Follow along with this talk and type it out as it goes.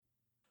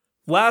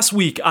Last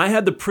week, I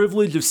had the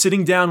privilege of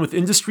sitting down with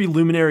industry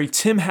luminary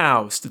Tim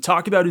Howes to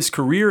talk about his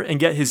career and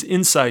get his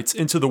insights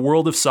into the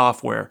world of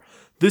software.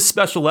 This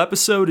special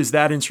episode is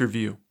that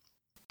interview.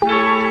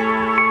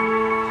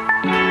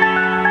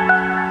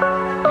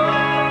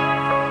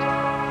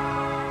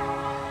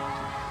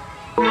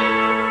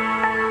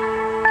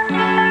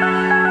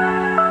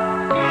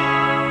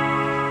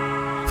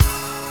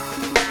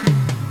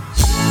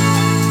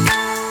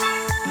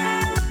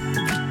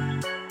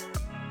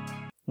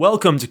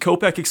 Welcome to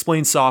Kopec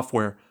Explains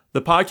Software,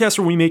 the podcast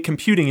where we make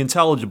computing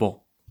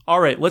intelligible.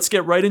 All right, let's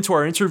get right into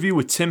our interview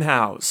with Tim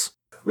Howes.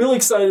 Really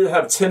excited to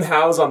have Tim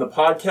Howes on the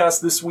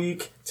podcast this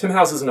week. Tim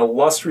Howes has an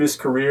illustrious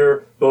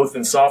career, both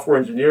in software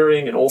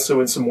engineering and also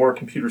in some more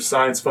computer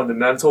science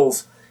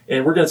fundamentals.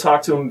 And we're going to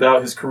talk to him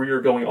about his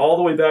career going all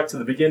the way back to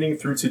the beginning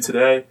through to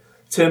today.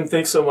 Tim,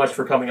 thanks so much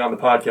for coming on the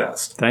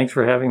podcast. Thanks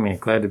for having me.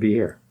 Glad to be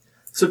here.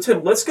 So,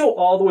 Tim, let's go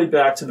all the way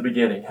back to the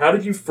beginning. How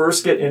did you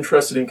first get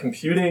interested in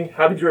computing?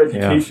 How did your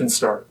education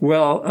start?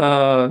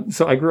 Well,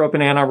 so I grew up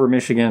in Ann Arbor,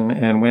 Michigan,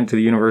 and went to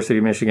the University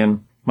of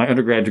Michigan. My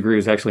undergrad degree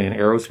was actually in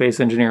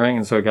aerospace engineering,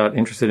 and so I got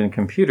interested in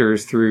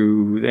computers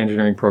through the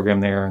engineering program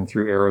there and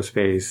through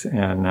aerospace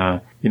and,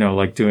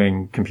 like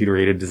doing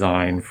computer-aided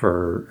design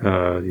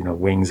for,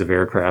 wings of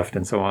aircraft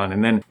and so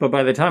on. But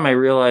by the time I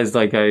realized,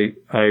 I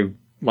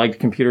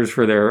liked computers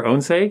for their own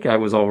sake, I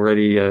was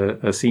already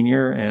a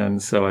senior,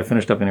 and so I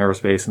finished up in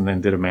aerospace and then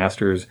did a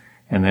master's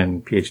and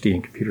then PhD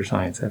in computer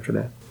science after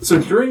that.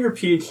 So during your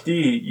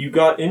PhD, you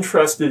got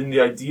interested in the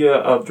idea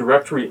of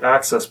directory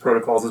access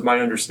protocols, is my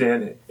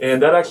understanding,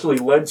 and that actually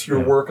led to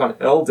your work on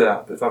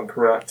LDAP, if I'm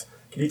correct.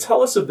 Can you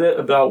tell us a bit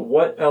about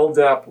what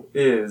LDAP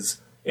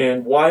is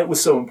and why it was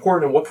so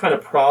important and what kind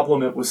of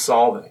problem it was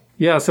solving?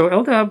 Yeah, so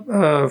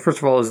LDAP, first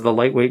of all, is the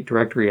Lightweight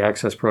Directory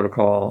Access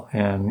Protocol,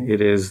 and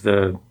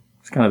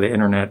it's kind of the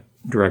internet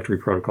directory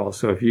protocol.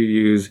 So if you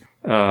use,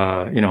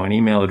 an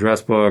email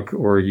address book,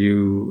 or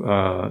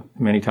you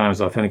many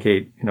times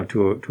authenticate,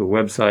 to a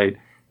website,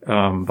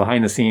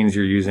 behind the scenes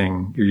you're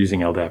using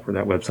LDAP, or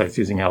that website's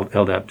using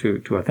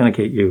LDAP to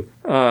authenticate you.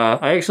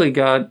 I actually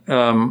got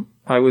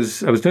I was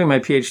doing my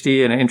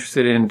PhD and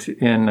interested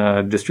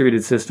in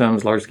distributed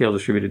systems, large scale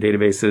distributed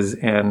databases,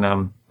 and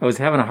I was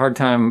having a hard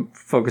time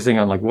focusing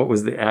on what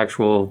was the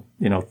actual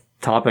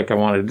topic I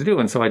wanted to do.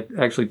 And so I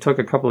actually took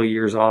a couple of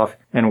years off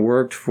and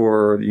worked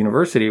for the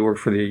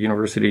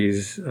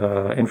university's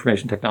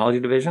information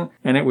technology division.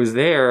 And it was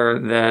there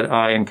that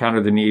I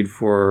encountered the need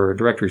for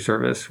directory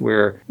service,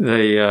 where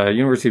the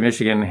University of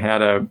Michigan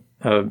had a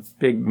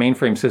big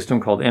mainframe system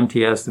called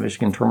MTS, the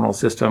Michigan Terminal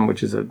System,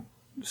 which is a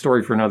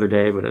story for another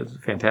day, but it's a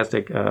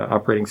fantastic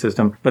operating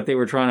system. But they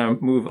were trying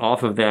to move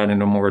off of that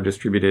into more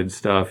distributed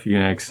stuff,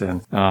 Unix,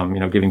 and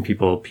giving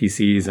people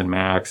PCs and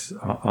Macs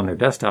on their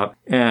desktop.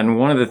 And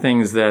one of the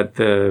things that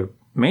the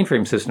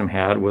mainframe system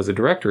had was a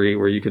directory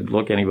where you could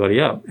look anybody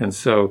up. And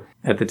so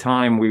at the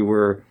time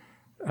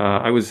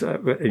I was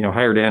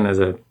hired in as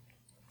a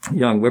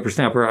young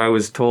whippersnapper. I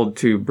was told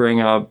to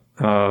bring up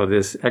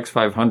this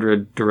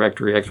X500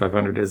 directory.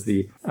 X500 is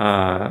the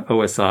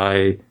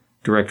OSI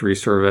directory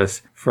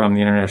service from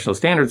the International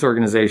Standards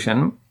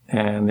Organization,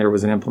 and there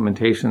was an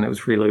implementation that was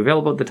freely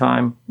available at the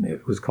time.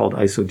 It was called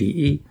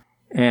ISO-DE,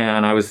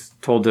 and I was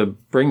told to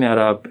bring that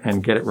up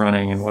and get it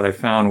running, and what I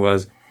found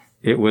was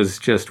it was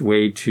just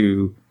way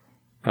too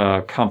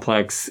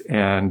complex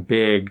and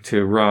big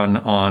to run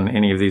on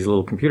any of these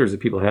little computers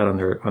that people had on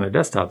their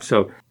desktop.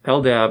 So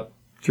LDAP,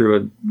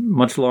 through a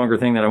much longer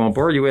thing that I won't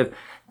bore you with,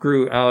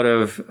 grew out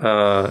of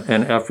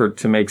an effort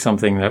to make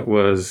something that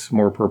was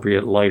more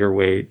appropriate, lighter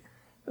weight,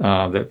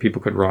 that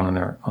people could run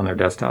on their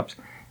desktops.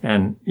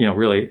 And,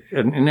 really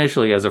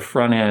initially as a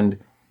front end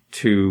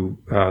to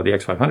the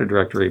X500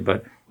 directory,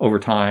 but over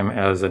time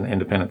as an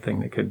independent thing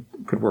that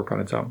could work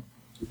on its own.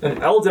 And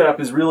LDAP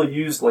is really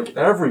used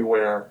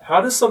everywhere.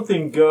 How does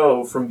something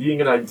go from being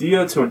an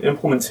idea to an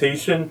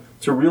implementation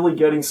to really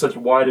getting such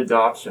wide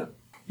adoption?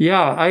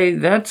 Yeah,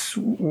 that's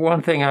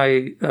one thing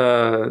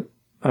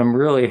I'm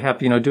really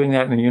happy, doing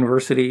that in a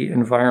university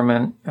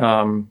environment.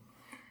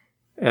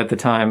 At the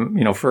time,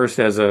 first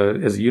as a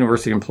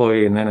university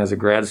employee and then as a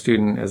grad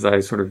student, as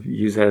I sort of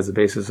use that as the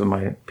basis of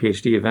my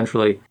PhD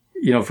eventually.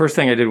 First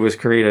thing I did was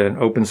create an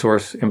open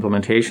source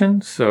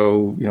implementation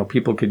so,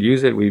 people could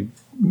use it. We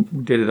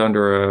did it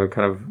under a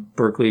kind of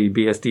Berkeley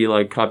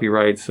BSD-like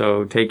copyright.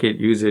 So take it,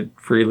 use it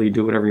freely,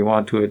 do whatever you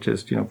want to it,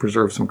 just,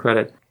 preserve some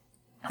credit.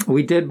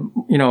 We did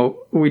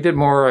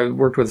more. I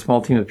worked with a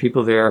small team of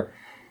people there.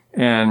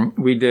 And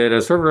we did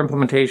a server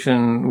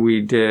implementation. We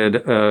did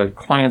a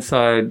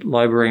client-side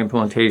library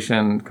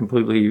implementation,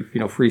 completely,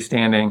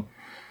 freestanding.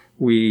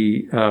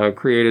 We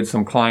created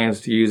some clients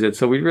to use it.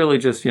 So we really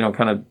just,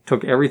 kind of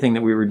took everything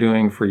that we were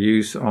doing for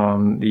use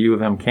on the U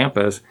of M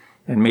campus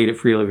and made it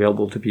freely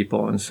available to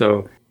people. And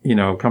so,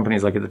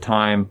 companies like at the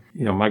time,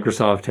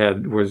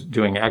 Microsoft was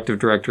doing Active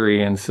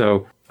Directory, and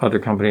so other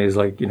companies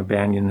like,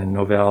 Banyan and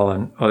Novell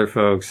and other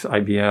folks,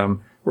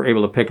 IBM, were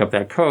able to pick up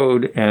that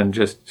code and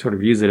just sort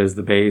of use it as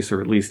the base, or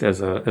at least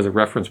as a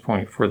reference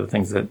point for the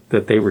things that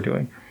they were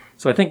doing.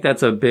 So I think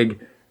that's a big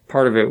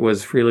part of it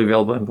was freely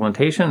available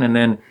implementation. And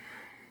then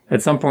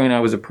at some point I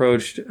was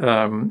approached,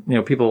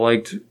 people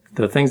liked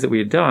the things that we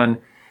had done.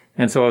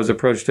 And so I was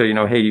approached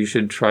to, hey, you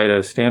should try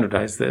to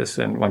standardize this.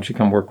 And why don't you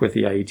come work with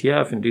the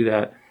IETF and do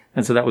that?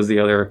 And so that was the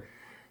other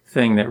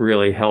thing that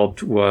really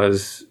helped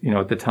was,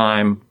 at the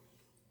time,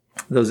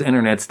 those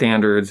internet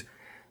standards,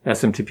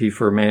 SMTP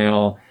for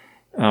mail,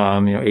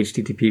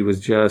 HTTP was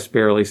just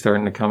barely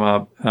starting to come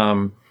up.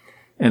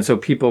 And so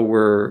people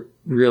were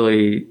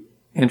really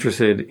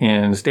interested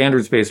in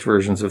standards-based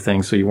versions of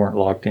things, so you weren't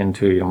locked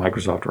into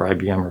Microsoft or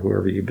IBM or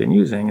whoever you've been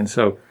using. And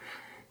so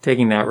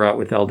taking that route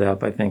with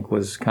LDAP, I think,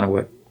 was kind of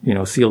what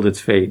sealed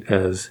its fate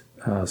as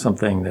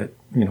something that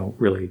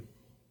really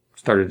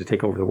started to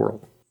take over the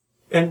world.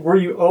 And were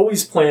you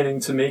always planning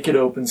to make it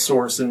open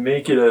source and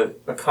make it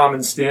a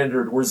common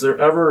standard? Was there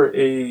ever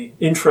a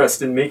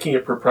interest in making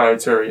it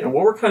proprietary? And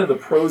what were kind of the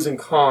pros and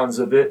cons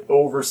of it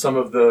over some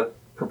of the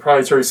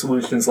proprietary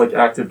solutions like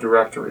Active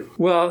Directory?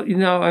 Well,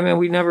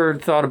 we never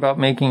thought about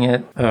making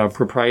it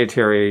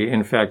proprietary.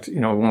 In fact,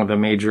 one of the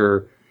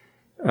major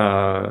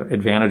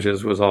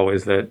advantages was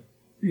always that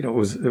it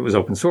was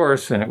open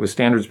source and it was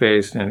standards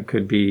based and it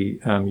could be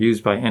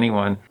used by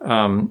anyone.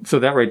 So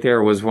that right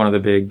there was one of the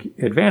big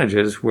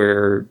advantages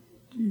where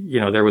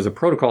there was a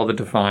protocol that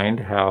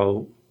defined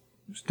how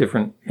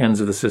different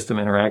ends of the system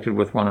interacted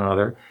with one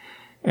another,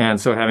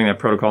 and so having that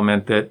protocol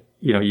meant that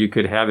you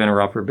could have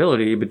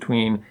interoperability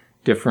between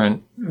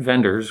different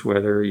vendors,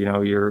 whether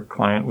your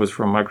client was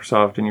from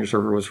Microsoft and your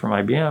server was from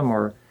IBM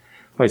or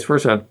vice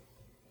versa.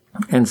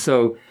 And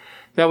so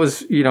that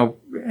was,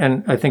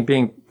 and I think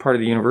being part of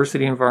the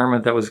university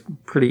environment, that was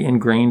pretty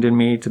ingrained in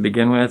me to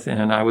begin with.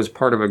 And I was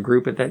part of a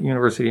group at that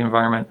university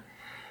environment,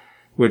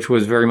 which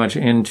was very much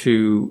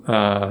into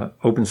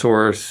open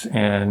source,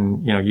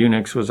 and,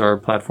 Unix was our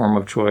platform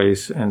of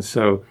choice. And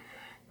so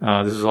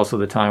this is also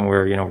the time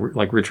where,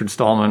 like Richard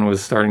Stallman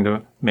was starting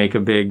to make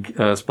a big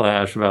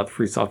splash about the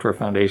Free Software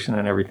Foundation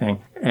and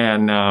everything.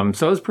 And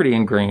so it was pretty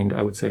ingrained,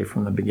 I would say,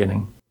 from the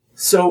beginning.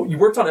 So you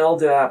worked on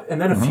LDAP,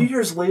 and then a few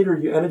years later,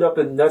 you ended up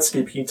at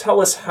Netscape. Can you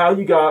tell us how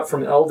you got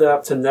from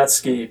LDAP to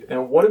Netscape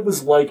and what it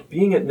was like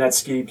being at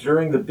Netscape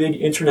during the big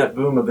internet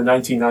boom of the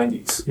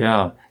 1990s?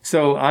 Yeah.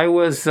 So I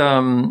was,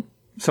 I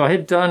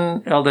had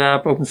done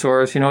LDAP, open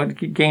source.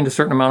 It gained a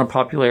certain amount of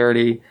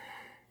popularity,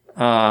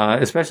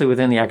 especially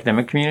within the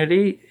academic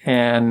community.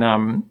 And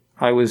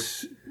I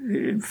was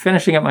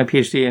finishing up my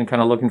PhD and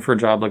kind of looking for a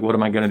job, like, what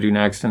am I going to do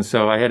next? And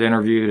so I had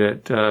interviewed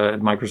at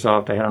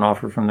Microsoft. I had an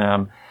offer from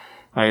them.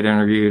 I had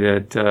interviewed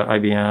at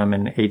IBM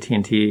and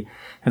AT&T.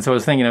 And so I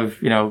was thinking of,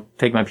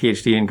 take my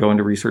PhD and go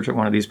into research at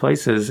one of these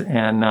places.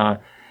 And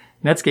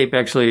Netscape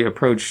actually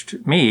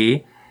approached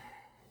me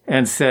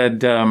and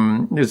said,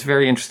 it was a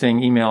very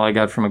interesting email I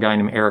got from a guy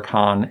named Eric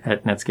Hahn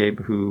at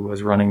Netscape, who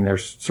was running their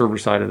server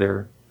side of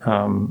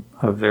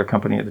their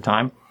company at the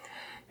time.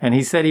 And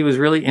he said he was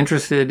really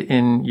interested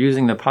in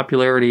using the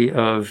popularity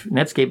of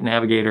Netscape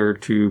Navigator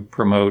to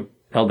promote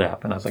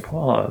LDAP. And I was like,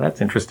 oh, that's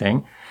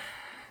interesting.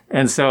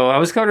 And so I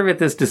was kind of at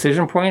this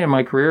decision point in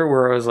my career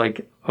where I was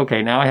like,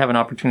 okay, now I have an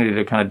opportunity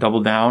to kind of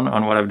double down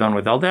on what I've done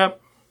with LDAP,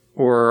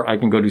 or I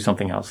can go do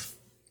something else.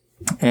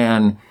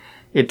 And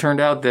it turned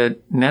out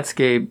that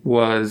Netscape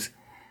was,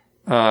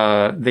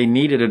 they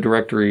needed a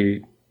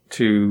directory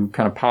to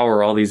kind of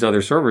power all these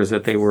other servers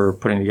that they were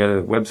putting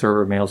together, web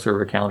server, mail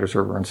server, calendar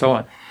server, and so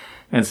on.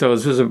 And so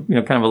this was a,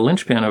 kind of a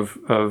linchpin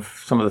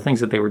of some of the things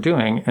that they were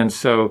doing. And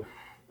so,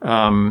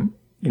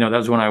 that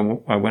was when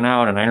I went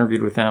out and I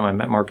interviewed with them. I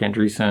met Mark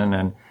Andreessen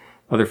and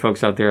other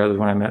folks out there. That was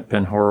when I met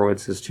Ben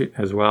Horowitz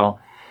as well.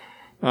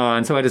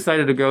 And so I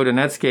decided to go to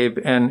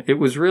Netscape, and it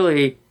was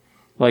really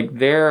like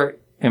their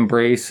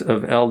embrace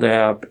of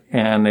LDAP,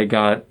 and they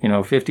got,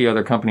 50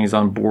 other companies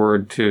on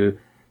board to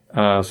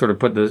sort of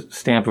put the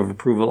stamp of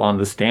approval on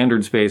the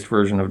standards-based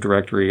version of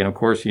directory. And of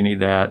course you need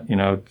that,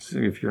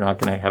 if you're not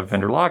going to have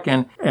vendor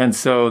lock-in. And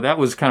so that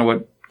was kind of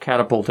what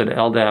catapulted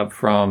LDAP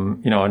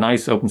from, a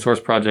nice open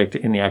source project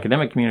in the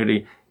academic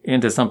community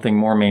into something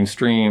more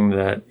mainstream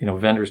that,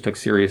 vendors took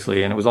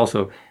seriously. And it was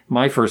also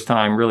my first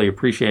time really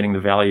appreciating the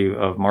value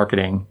of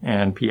marketing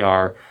and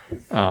PR.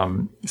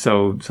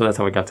 So that's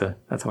how I got to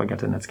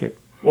Netscape.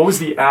 What was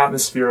the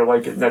atmosphere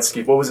like at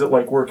Netscape? What was it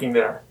like working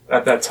there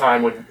at that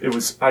time when it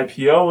was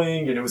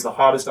IPOing and it was the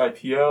hottest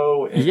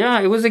IPO? Yeah,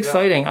 it was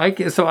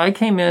exciting. So I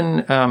came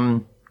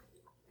in,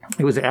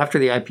 it was after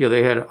the IPO.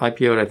 They had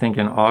IPO'd, I think,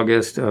 in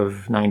August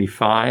of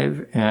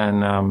 95,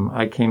 and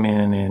I came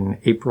in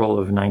April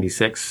of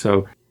 96.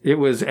 So it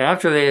was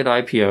after they had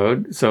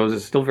IPO'd, so it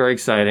was still very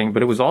exciting,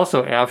 but it was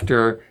also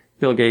after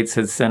Bill Gates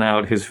had sent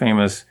out his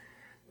famous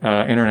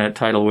Internet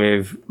Tidal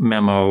Wave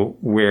memo,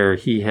 where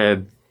he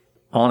had,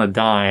 on a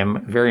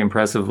dime, very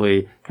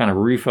impressively, kind of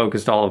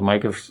refocused all of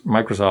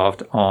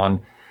Microsoft on,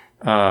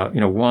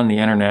 one, the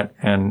Internet,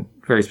 and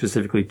very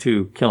specifically,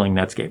 two, killing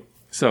Netscape.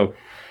 So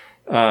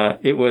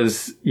it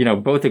was,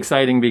 both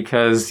exciting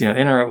because, the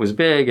internet was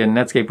big and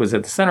Netscape was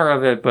at the center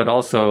of it, but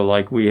also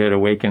like we had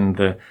awakened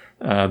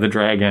the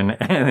dragon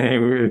and they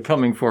were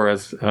coming for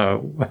us,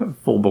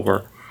 full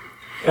bore.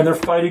 And they're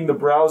fighting the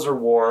browser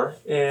war.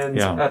 And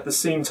at the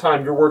same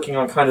time, you're working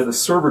on kind of the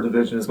server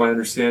division, is my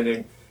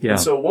understanding. Yeah. And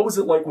so what was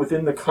it like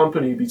within the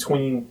company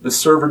between the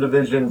server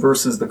division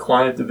versus the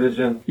client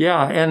division?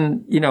 Yeah,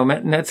 and,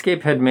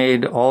 Netscape had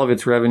made all of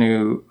its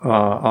revenue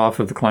off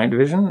of the client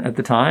division at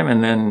the time.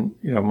 And then,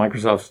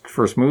 Microsoft's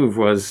first move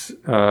was,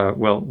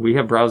 we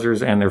have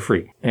browsers and they're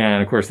free.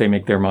 And, of course, they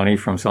make their money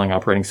from selling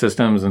operating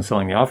systems and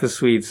selling the Office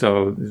suite,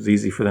 so it's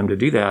easy for them to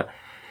do that.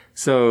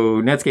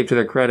 So Netscape, to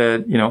their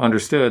credit,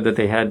 understood that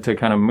they had to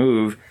kind of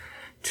move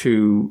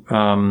to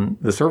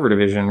the server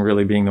division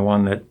really being the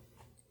one that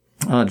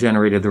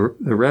generated the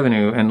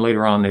revenue, and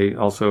later on they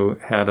also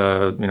had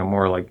a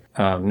more like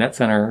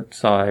NetCenter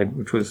side,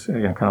 which was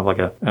kind of like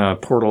a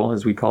portal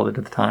as we called it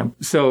at the time.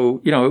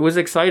 So it was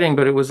exciting,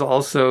 but it was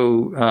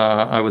also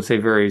I would say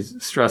very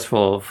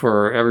stressful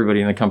for everybody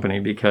in the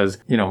company because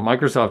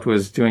Microsoft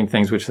was doing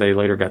things which they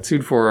later got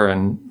sued for,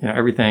 and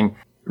everything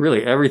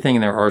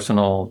in their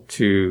arsenal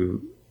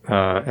to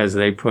as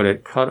they put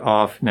it, cut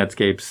off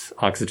Netscape's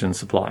oxygen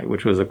supply,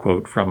 which was a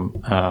quote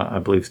from, I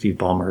believe, Steve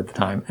Ballmer at the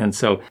time. And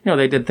so,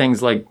 they did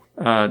things like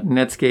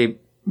Netscape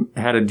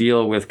had a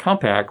deal with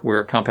Compaq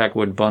where Compaq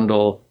would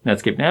bundle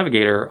Netscape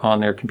Navigator on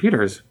their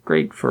computers.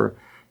 Great for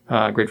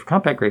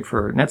Compaq, great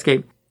for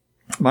Netscape.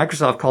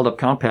 Microsoft called up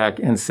Compaq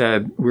and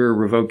said, we're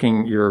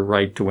revoking your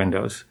right to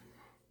Windows.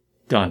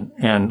 Done.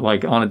 And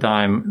on a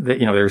dime,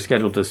 they were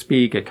scheduled to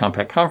speak at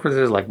Compaq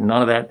conferences.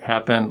 None of that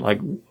happened.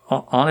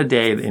 On a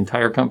day, the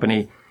entire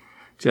company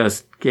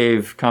just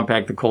gave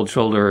Compaq the cold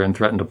shoulder and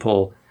threatened to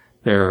pull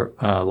their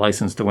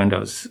license to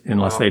Windows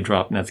unless they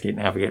dropped Netscape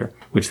Navigator,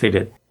 which they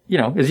did.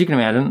 As you can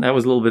imagine, that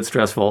was a little bit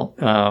stressful.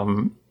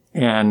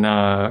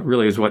 And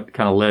really is what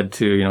kind of led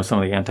to, some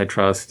of the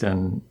antitrust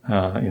and,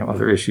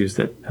 other issues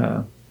that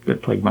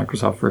plagued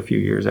Microsoft for a few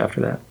years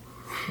after that.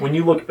 When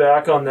you look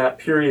back on that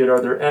period, are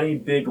there any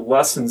big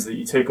lessons that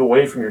you take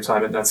away from your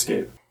time at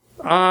Netscape?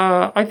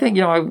 I think,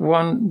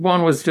 one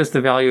was just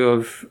the value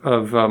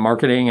of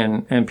marketing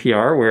and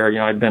PR,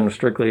 where, I'd been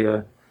strictly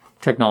a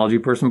technology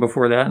person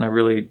before that, and I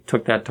really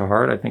took that to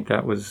heart. I think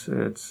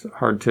it's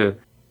hard to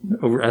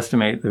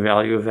overestimate the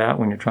value of that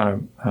when you're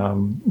trying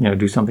to,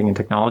 do something in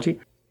technology.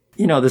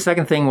 The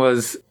second thing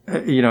was,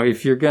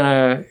 if you're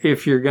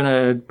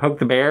gonna poke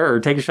the bear or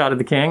take a shot at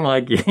the king,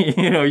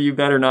 you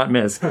better not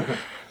miss.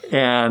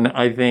 And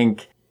I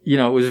think, it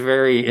was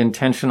very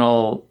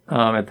intentional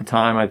at the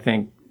time. I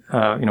think,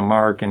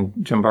 Mark and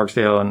Jim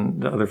Barksdale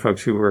and the other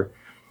folks who were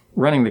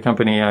running the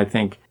company, I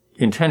think,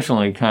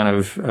 intentionally kind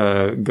of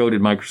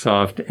goaded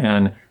Microsoft.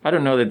 And I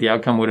don't know that the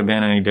outcome would have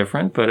been any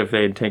different, but if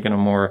they had taken a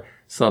more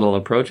subtle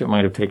approach, it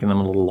might have taken them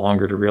a little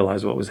longer to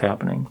realize what was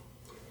happening.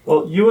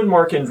 Well, you and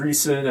Mark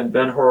Andreessen and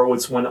Ben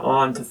Horowitz went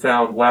on to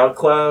found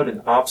LoudCloud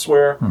and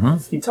Opsware. Mm-hmm.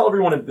 Can you tell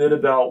everyone a bit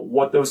about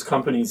what those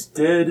companies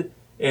did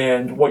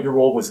and what your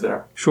role was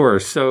there? Sure.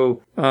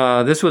 So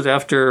this was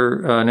after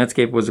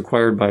Netscape was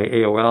acquired by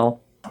AOL,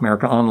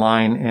 America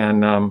Online, and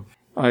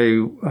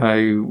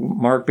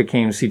Mark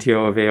became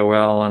CTO of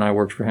AOL, and I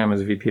worked for him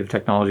as VP of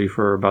Technology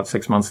for about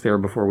 6 months there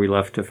before we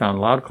left to found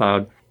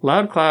LoudCloud.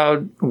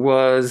 LoudCloud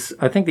was,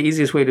 I think the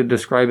easiest way to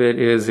describe it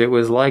is it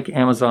was like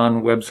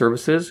Amazon Web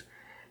Services,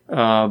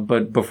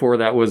 but before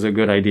that was a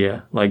good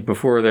idea.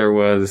 Before there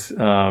was,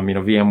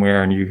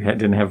 VMware, and you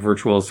didn't have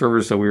virtual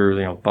servers, so we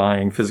were,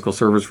 buying physical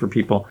servers for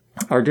people.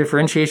 Our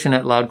differentiation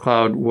at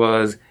LoudCloud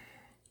was,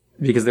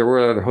 because there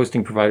were other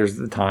hosting providers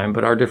at the time,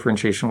 but our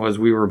differentiation was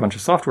we were a bunch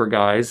of software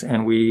guys,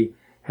 and we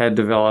had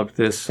developed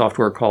this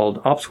software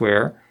called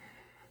Opsware,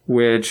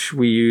 which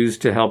we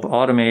used to help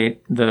automate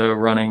the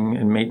running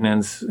and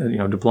maintenance,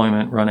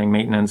 deployment, running,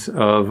 maintenance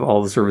of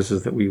all the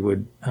services that we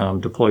would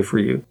deploy for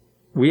you.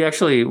 We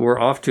actually were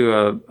off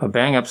to a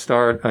bang-up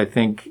start, I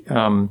think,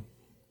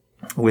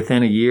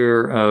 within a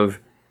year of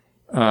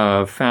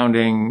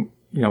founding.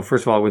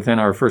 First of all, within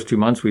our first 2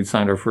 months, we'd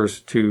signed our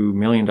first $2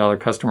 million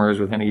customers.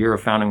 Within a year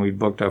of founding, we'd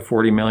booked a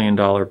 $40 million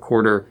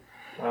quarter.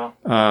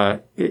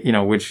 Wow.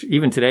 Which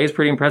even today is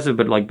pretty impressive,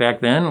 but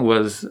back then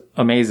was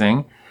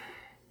amazing.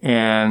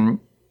 And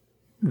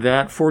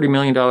that $40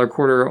 million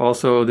quarter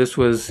also, this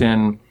was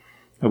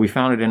we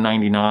founded in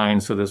 99,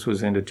 so this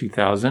was into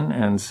 2000.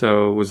 And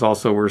so it was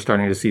also, we're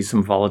starting to see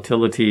some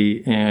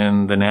volatility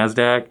in the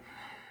NASDAQ.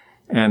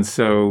 And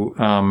so,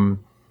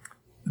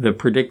 we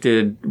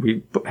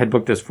had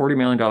booked this $40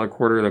 million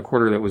quarter. The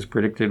quarter that was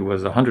predicted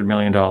was $100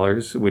 million,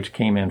 which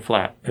came in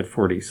flat at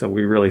 40. So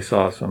we really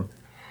saw some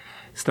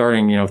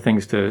starting,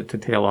 things to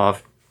tail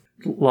off.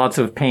 Lots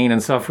of pain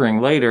and suffering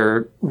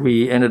later.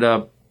 We ended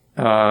up,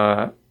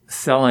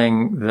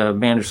 selling the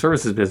managed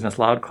services business,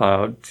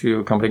 LoudCloud,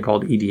 to a company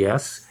called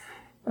EDS,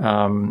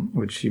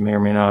 which you may or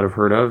may not have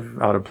heard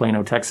of, out of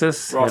Plano,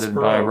 Texas, headed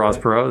by Ross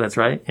Perot. That's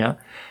right. Yeah.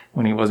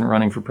 When he wasn't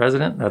running for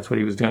president, that's what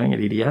he was doing at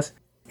EDS.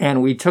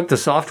 And we took the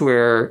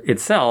software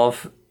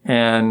itself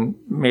and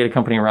made a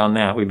company around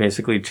that. We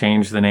basically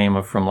changed the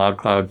name from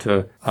LoudCloud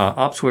to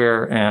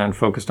Opsware and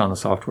focused on the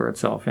software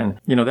itself. And,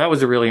 that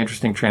was a really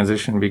interesting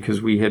transition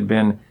because we had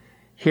been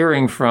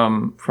hearing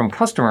from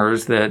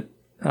customers that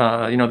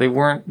they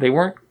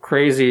weren't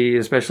crazy,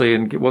 especially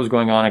in what was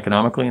going on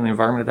economically in the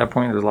environment at that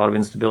point. There's a lot of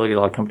instability, a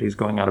lot of companies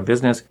going out of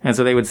business. And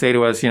so they would say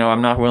to us,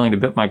 I'm not willing to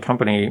bet my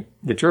company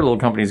that your little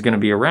company is going to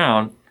be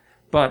around,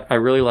 but I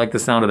really like the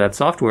sound of that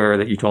software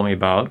that you told me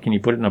about. Can you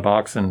put it in a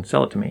box and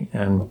sell it to me?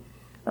 And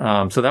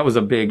so that was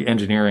a big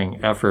engineering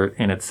effort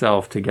in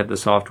itself to get the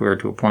software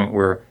to a point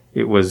where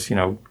it was,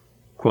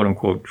 quote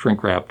unquote,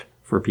 shrink wrapped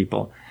for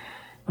people.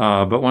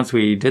 But once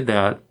we did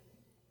that,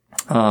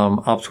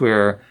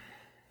 Opsware,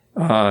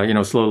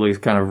 slowly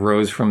kind of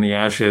rose from the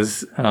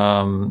ashes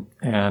and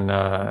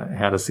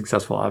had a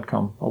successful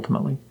outcome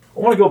ultimately. I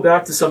want to go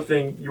back to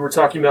something you were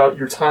talking about,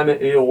 your time at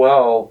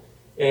AOL,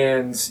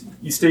 and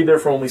you stayed there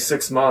for only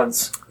 6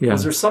 months. Yeah.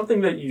 Was there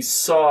something that you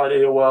saw at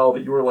AOL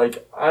that you were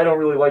like, I don't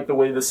really like the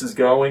way this is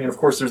going? And of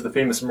course, there's the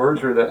famous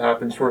merger that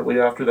happened shortly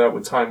after that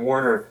with Time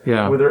Warner.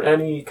 Yeah. Were there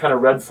any kind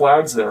of red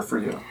flags there for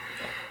you?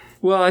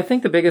 Well, I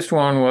think the biggest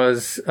one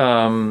was,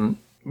 there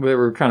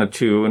were kind of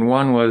two. And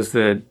one was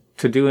that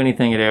to do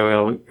anything at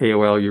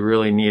AOL, you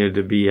really needed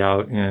to be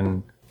out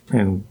in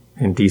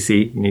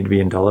DC. You need to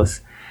be in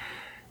Dulles.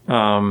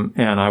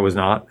 And I was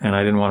not, and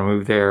I didn't want to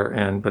move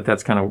there. But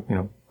that's kind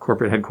of,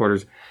 corporate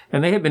headquarters.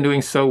 And they had been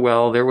doing so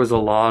well. There was a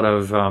lot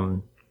of,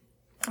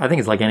 I think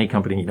it's like any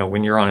company,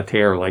 when you're on a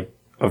tear, like,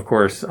 of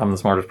course, I'm the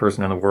smartest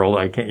person in the world.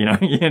 I can't,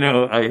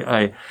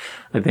 I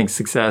think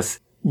success,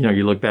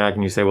 you look back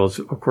and you say, well, it's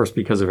of course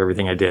because of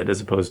everything I did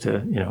as opposed to,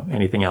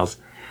 anything else.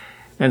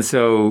 And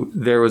so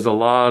there was a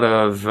lot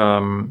of,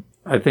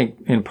 I think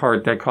in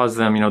part that caused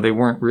them, they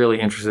weren't really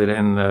interested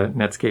in the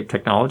Netscape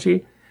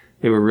technology.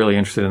 They were really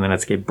interested in the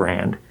Netscape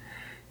brand.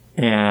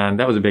 And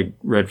that was a big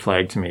red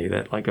flag to me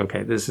that like,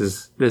 okay, this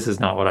is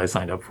not what I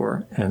signed up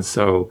for. And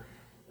so,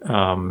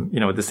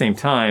 at the same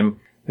time,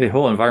 the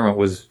whole environment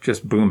was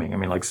just booming. I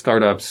mean, like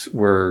startups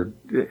were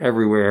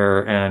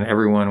everywhere and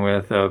everyone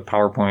with a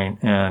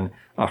PowerPoint and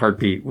a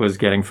heartbeat was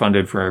getting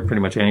funded for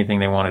pretty much anything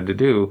they wanted to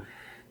do.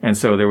 And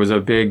so there was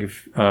a big,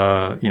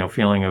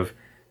 feeling of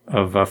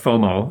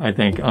FOMO, I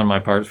think, on my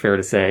part, fair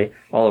to say,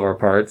 all of our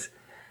parts,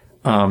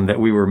 that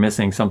we were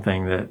missing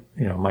something that,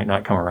 might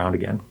not come around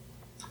again.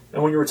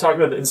 And when you were talking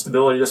about the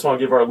instability, I just want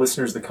to give our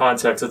listeners the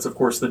context. That's, of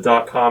course, the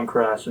 .com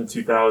crash in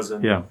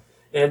 2000. Yeah.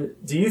 And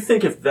do you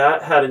think if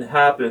that hadn't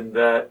happened,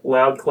 that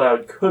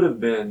LoudCloud could have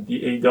been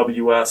the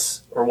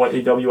AWS or what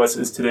AWS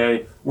is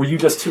today? Were you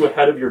just too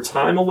ahead of your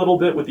time a little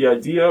bit with the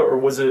idea, or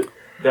was it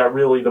that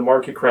really the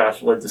market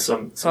crash led to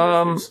some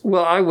issues?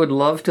 Well, I would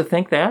love to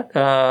think that.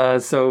 I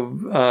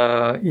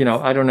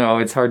don't know.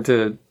 It's hard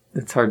to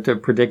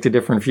predict a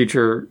different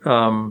future.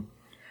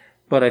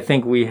 But I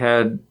think we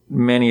had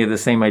many of the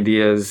same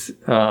ideas.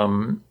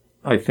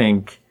 I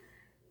think,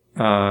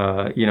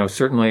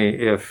 certainly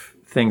if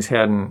things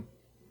hadn't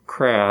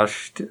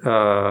crashed,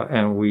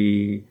 and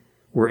we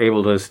were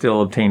able to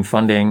still obtain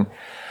funding,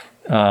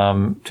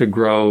 to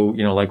grow,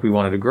 like we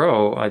wanted to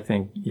grow, I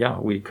think,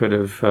 we could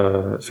have,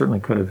 certainly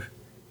could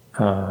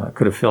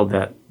have filled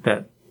that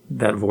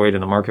void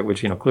in the market,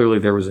 which, clearly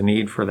there was a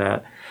need for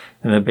that.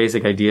 And the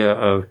basic idea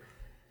of,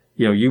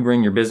 you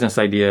bring your business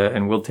idea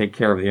and we'll take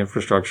care of the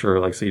infrastructure,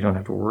 like, so you don't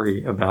have to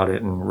worry about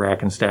it and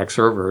rack and stack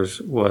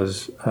servers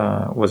was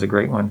a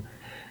great one.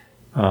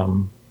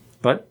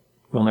 But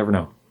we'll never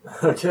know.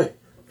 Okay,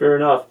 fair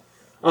enough.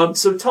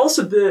 So tell us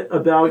a bit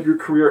about your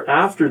career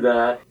after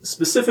that.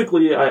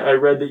 Specifically, I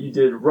read that you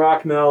did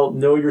Rockmelt,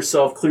 Know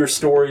Yourself, Clear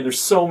Story.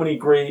 There's so many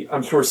great,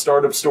 I'm sure,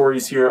 startup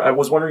stories here. I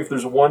was wondering if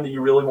there's one that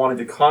you really wanted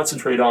to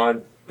concentrate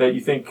on that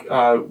you think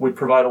would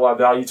provide a lot of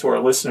value to our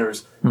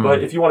listeners. Mm-hmm.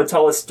 But if you want to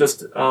tell us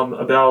just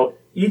about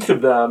each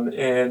of them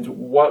and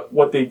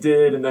what they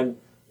did, and then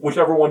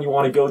whichever one you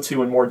want to go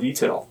to in more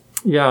detail.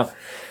 Yeah.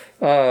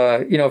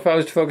 If I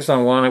was to focus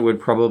on one, it would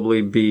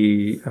probably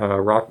be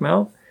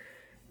Rockmelt,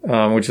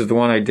 which is the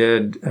one I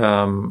did.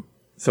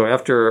 So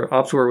after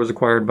Opsware was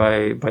acquired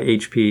by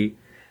HP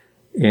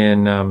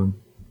in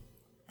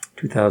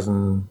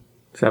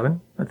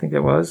 2007, I think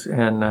it was,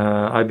 and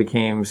I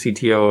became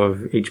CTO of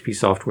HP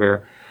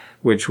Software,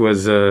 which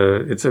was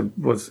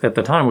at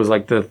the time was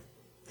like the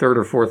third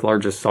or fourth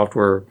largest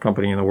software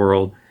company in the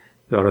world,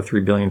 about a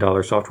 $3 billion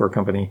software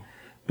company.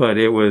 But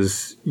it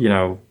was,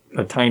 a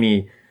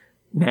tiny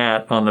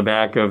gnat on the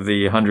back of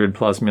the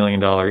 $100+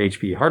 million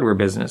HP hardware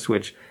business,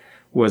 which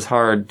was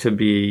hard to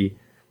be,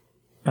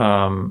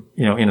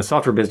 in a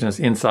software business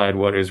inside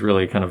what is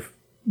really kind of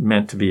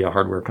meant to be a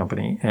hardware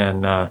company,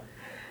 and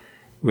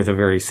with a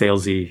very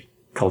salesy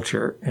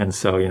culture. And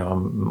so,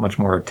 I'm much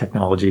more a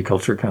technology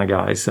culture kind of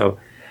guy. So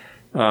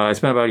I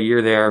spent about a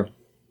year there,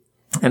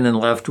 and then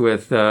left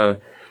with my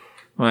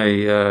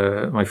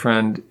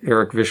friend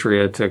Eric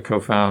Vishria to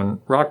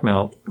co-found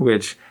Rockmelt,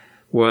 which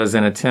was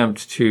an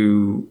attempt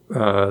to,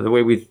 the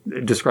way we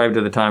described it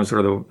at the time,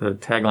 sort of the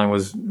tagline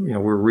was,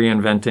 we're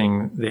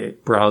reinventing the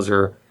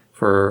browser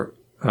for,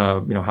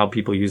 how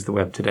people use the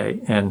web today.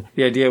 And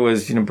the idea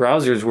was,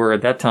 browsers were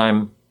at that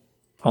time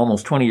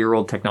almost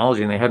 20-year-old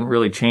technology, and they hadn't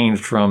really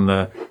changed from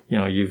the,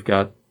 you've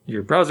got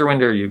your browser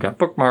window, you've got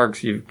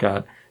bookmarks, you've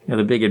got,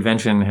 the big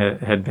invention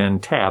had been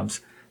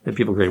tabs that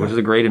people created, which is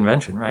a great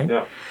invention, right?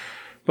 Yeah.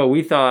 But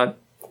we thought,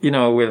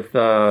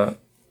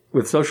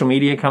 with social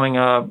media coming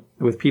up,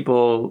 with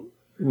people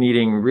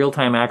needing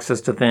real-time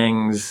access to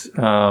things,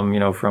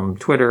 from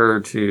Twitter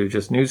to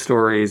just news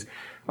stories,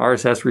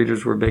 RSS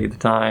readers were big at the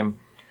time,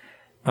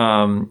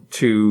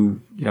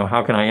 to,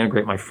 how can I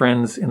integrate my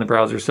friends in the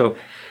browser? So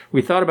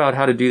we thought about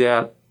how to do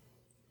that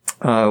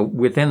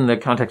within the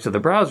context of the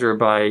browser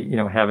by,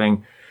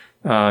 having,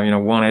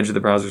 one edge of the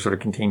browser sort of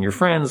contain your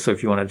friends. So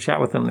if you want to chat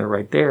with them, they're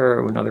right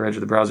there. Another edge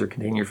of the browser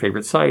contain your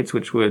favorite sites,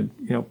 which would,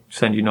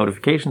 send you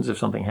notifications if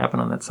something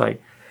happened on that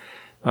site.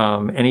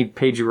 Any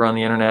page you were on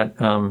the internet,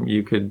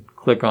 you could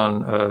click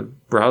on a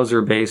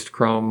browser-based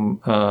Chrome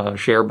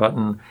share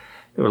button.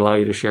 It would allow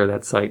you to share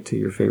that site to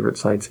your favorite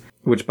sites,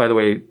 which, by the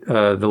way,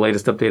 the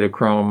latest update of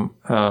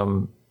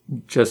Chrome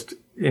just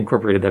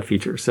incorporated that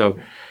feature. So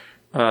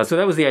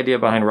that was the idea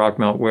behind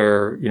Rockmelt,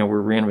 where,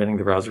 we're reinventing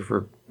the browser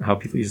for how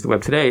people use the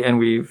web today. And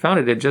we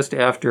founded it just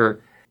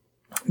after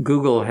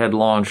Google had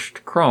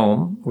launched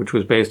Chrome, which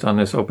was based on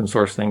this open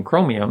source thing,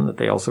 Chromium, that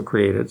they also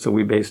created. So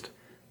we based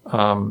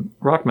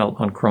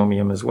Rockmelt on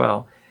Chromium as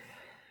well.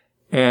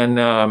 And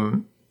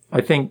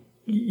I think,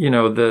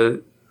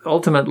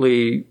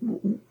 ultimately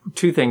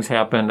two things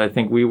happened. I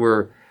think we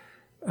were,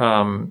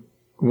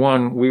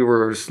 one, we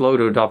were slow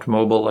to adopt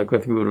mobile. Like, I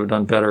think we would have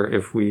done better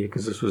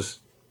because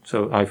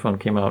iPhone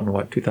came out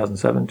in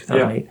 2007,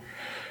 2008. Yeah.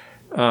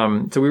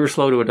 So we were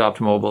slow to adopt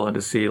mobile and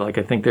to see, I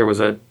think there was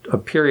a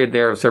period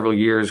there of several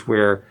years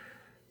where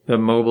the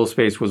mobile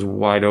space was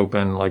wide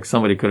open. Like,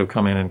 somebody could have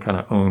come in and kind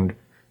of owned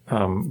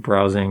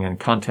browsing and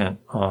content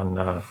on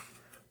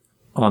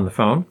the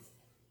phone.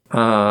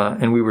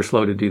 And we were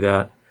slow to do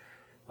that,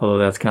 although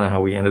that's kind of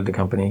how we ended the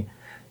company.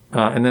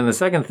 And then the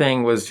second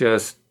thing was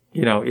just,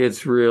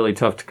 it's really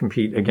tough to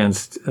compete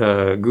against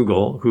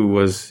Google, who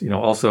was,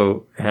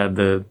 also had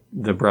the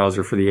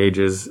browser for the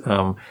ages,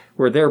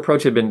 where their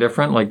approach had been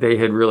different. Like, they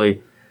had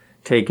really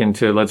taken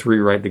to, let's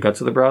rewrite the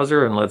guts of the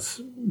browser and let's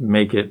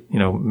make it,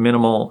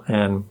 minimal,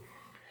 and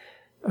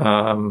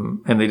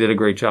they did a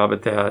great job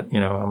at that.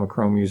 I'm a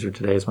Chrome user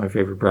today. It's my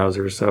favorite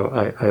browser, so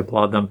I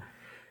applaud them.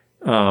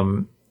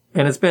 And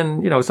it's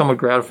been, somewhat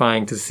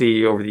gratifying to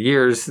see over the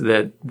years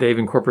that they've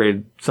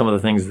incorporated some of the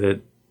things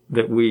that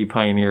we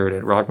pioneered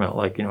at Rockmelt,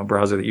 like, a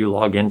browser that you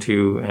log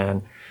into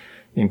and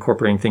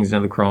incorporating things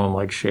into the Chrome,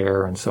 like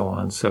Share and so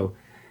on. So,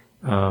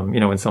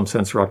 in some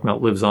sense,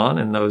 Rockmelt lives on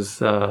in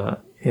those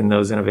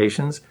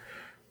innovations.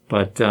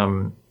 But,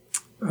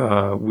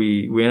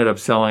 we ended up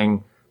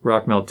selling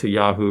Rockmelt to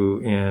Yahoo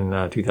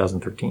in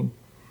 2013.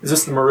 Is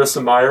this the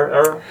Marissa Mayer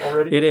era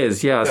already? It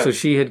is, yeah. Okay. So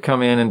she had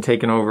come in and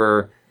taken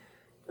over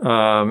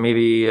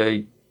maybe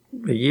a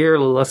year, a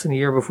little less than a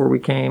year before we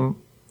came,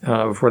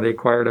 before they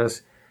acquired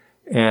us.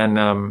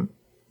 And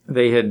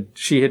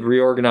she had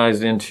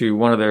reorganized into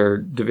one of their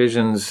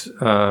divisions,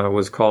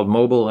 was called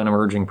Mobile and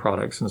Emerging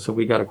Products. And so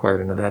we got acquired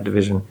into that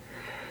division.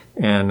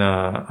 And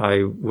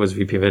I was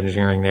VP of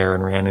engineering there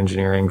and ran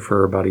engineering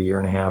for about a year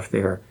and a half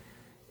there.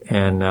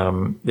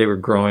 And they were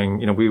growing,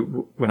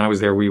 when I was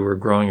there, we were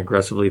growing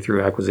aggressively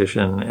through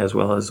acquisition as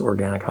well as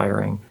organic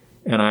hiring.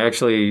 And I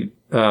actually,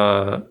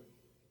 I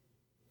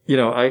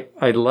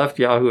left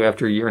Yahoo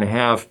after a year and a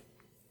half,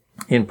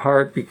 in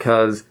part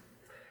because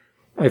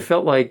I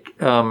felt like,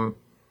 I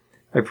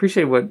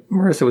appreciate what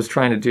Marissa was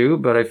trying to do,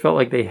 but I felt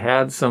like they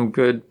had some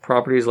good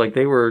properties. Like,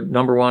 they were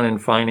number one in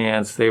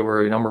finance. They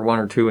were number one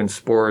or two in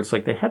sports.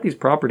 Like, they had these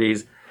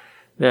properties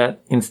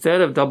that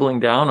instead of doubling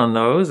down on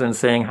those and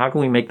saying, how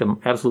can we make the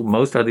absolute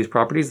most out of these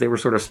properties? They were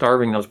sort of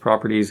starving those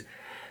properties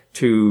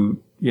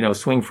to,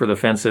 swing for the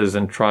fences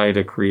and try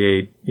to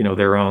create,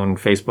 their own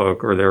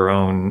Facebook or their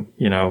own,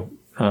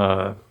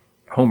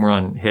 home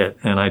run hit.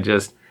 And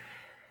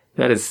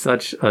that is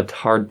such a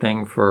hard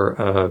thing for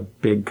a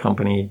big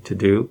company to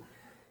do.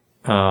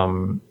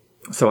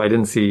 So I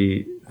didn't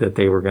see that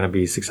they were going to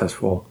be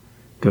successful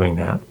doing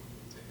that.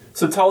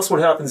 So tell us what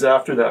happens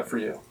after that for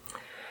you.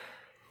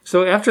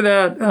 So after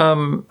that,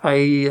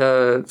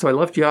 I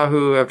left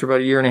Yahoo after about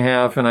a year and a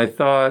half, and I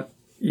thought,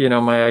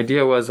 my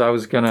idea was I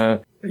was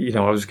gonna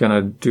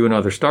do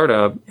another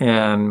startup,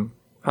 and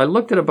I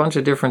looked at a bunch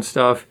of different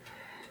stuff,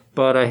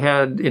 but I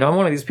had, I'm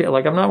one of these people,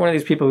 I'm not one of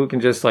these people who can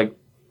just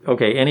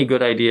okay, any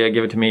good idea,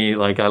 give it to me,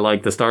 I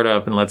like the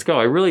startup and let's go.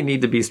 I really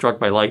need to be struck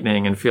by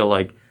lightning and feel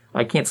like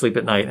I can't sleep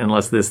at night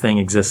unless this thing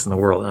exists in the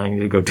world and I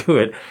need to go do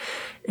it.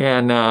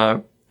 And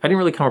I didn't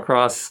really come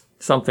across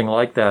something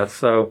like that.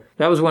 So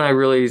that was when I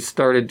really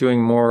started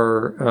doing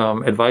more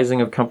advising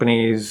of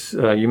companies.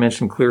 You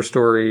mentioned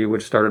ClearStory,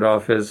 which started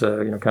off as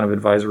a kind of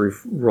advisory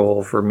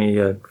role for me.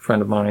 A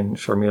friend of mine,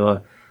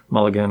 Sharmila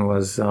Mulligan,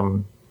 was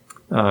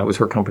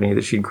her company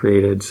that she'd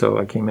created, so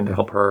I came in to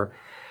help her.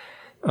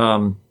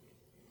 And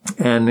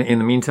in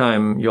the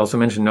meantime, you also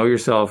mentioned Know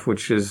Yourself,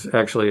 which is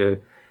actually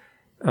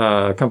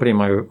a company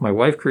my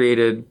wife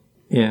created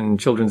in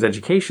children's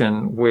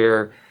education,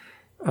 where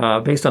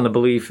based on the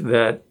belief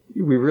that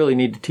we really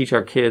need to teach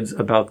our kids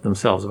about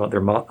themselves, about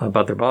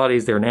their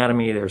bodies, their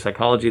anatomy, their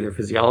psychology, their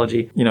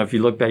physiology. If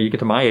you look back, you get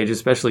to my age,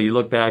 especially, you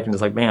look back and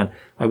it's like, man,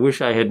 I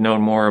wish I had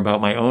known more about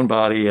my own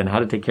body and how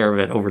to take care of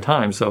it over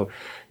time. So,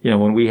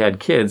 when we had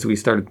kids, we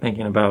started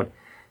thinking about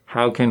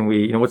how can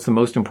we, what's the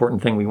most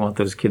important thing we want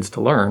those kids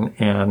to learn?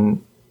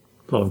 And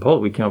lo and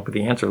behold, we came up with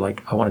the answer,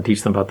 like, I want to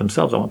teach them about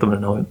themselves. I want them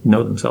to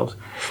know themselves.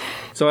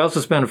 So I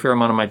also spend a fair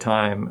amount of my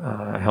time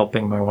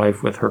helping my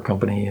wife with her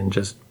company and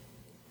just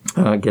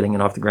getting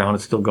it off the ground.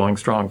 It's still going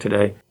strong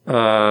today.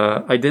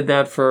 I did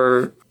that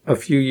for a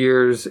few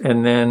years,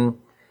 and then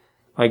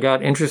I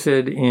got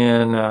interested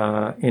in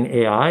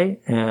AI,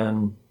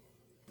 and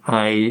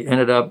I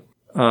ended up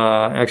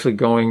actually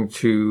going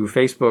to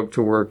Facebook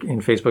to work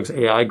in Facebook's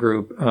AI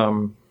group.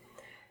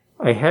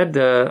 I had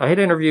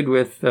interviewed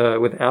with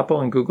Apple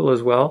and Google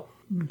as well.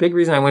 The big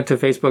reason I went to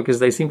Facebook is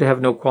they seem to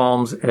have no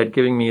qualms at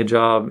giving me a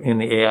job in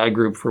the AI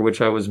group, for which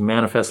I was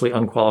manifestly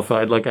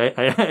unqualified. Like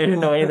I didn't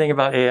know anything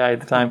about AI at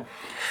the time.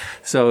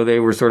 So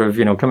they were sort of,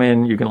 come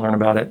in, you can learn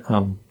about it,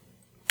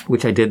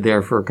 which I did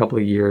there for a couple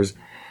of years.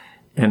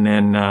 And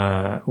then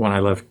when I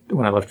left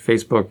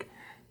Facebook,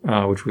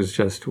 which was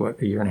just, a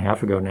year and a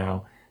half ago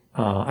now,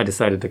 I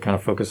decided to kind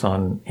of focus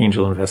on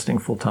angel investing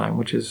full time,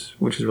 which is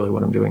really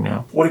what I'm doing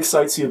now. What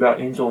excites you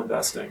about angel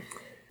investing?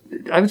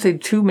 I would say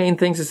two main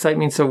things excite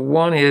me. So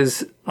one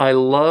is I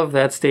love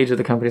that stage of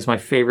the company. It's my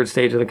favorite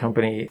stage of the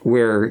company,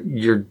 where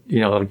you're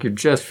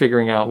just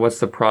figuring out what's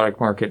the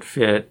product market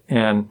fit.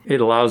 And it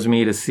allows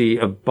me to see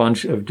a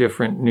bunch of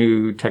different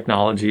new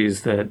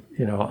technologies that,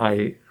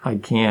 I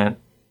can't,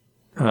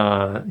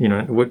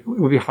 it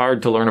would be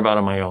hard to learn about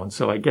on my own.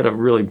 So I get a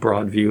really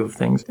broad view of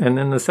things. And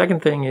then the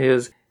second thing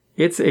is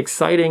it's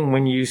exciting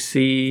when you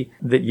see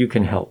that you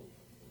can help.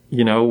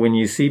 When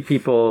you see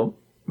people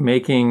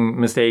making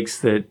mistakes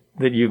that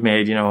you've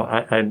made,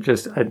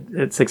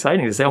 it's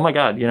exciting to say, oh my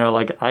God,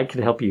 I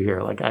could help you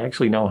here. Like, I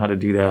actually know how to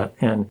do that.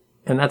 And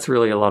that's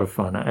really a lot of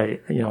fun.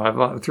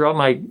 I've throughout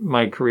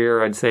my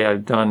career, I'd say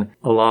I've done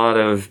a lot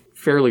of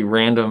fairly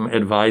random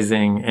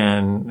advising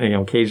and,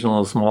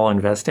 occasional small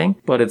investing,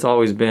 but it's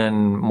always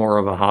been more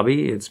of a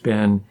hobby. It's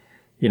been,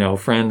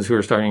 friends who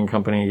are starting a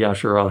company. Yeah,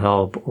 sure, I'll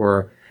help.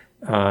 Or,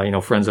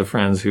 friends of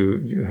friends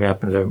who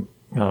happen to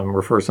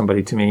refer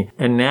somebody to me.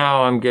 And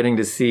now I'm getting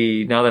to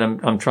see, now that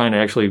I'm trying to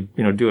actually,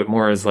 do it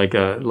more as like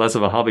less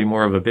of a hobby,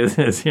 more of a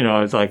business,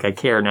 it's like I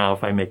care now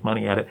if I make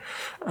money at it.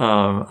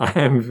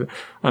 I'm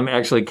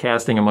actually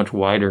casting a much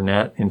wider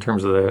net in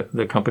terms of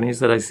the companies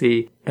that I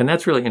see. And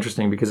that's really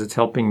interesting because it's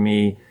helping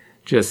me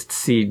just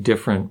see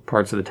different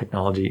parts of the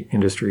technology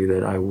industry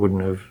that I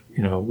wouldn't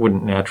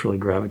naturally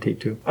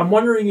gravitate to. I'm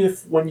wondering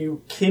if when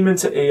you came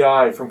into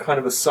AI from kind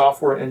of a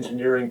software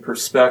engineering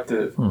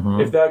perspective,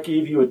 if that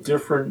gave you a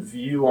different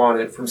view on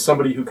it from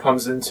somebody who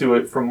comes into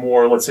it from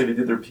more, let's say they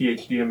did their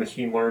PhD in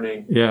machine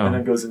learning and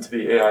then goes into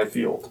the AI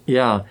field.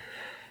 Yeah.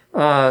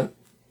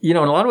 In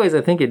a lot of ways,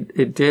 I think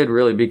it did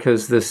really,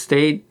 because the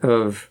state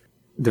of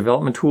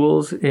development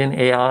tools in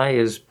AI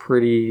is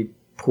pretty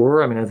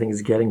poor. I mean, I think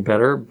it's getting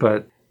better,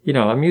 but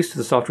I'm used to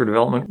the software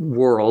development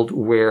world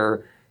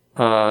where,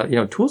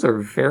 tools are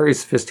very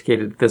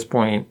sophisticated at this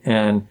point,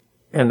 and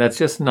that's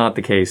just not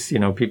the case.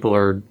 People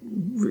are,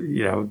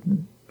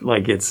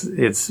 like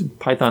it's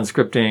Python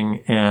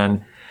scripting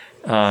and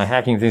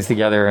hacking things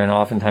together, and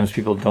oftentimes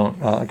people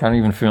aren't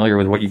even familiar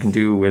with what you can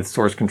do with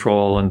source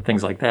control and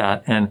things like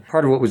that. And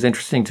part of what was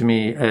interesting to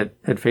me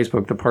at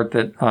Facebook, the part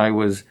that I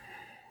was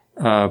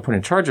put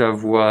in charge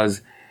of,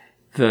 was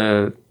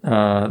the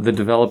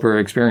developer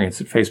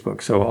experience at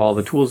Facebook. So all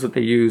the tools that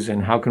they use,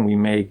 and how can we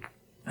make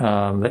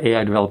the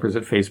AI developers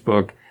at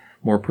Facebook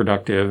more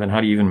productive, and how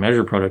do you even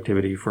measure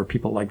productivity for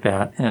people like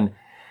that? And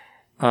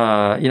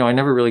I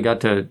never really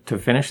got to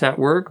finish that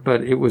work,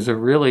 but it was a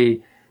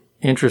really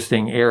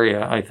interesting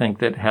area, I think,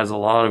 that has a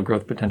lot of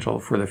growth potential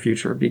for the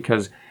future,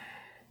 because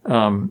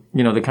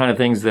the kind of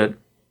things that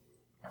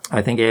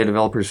I think AI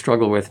developers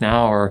struggle with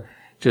now are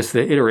just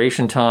the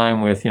iteration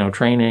time with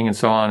training and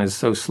so on is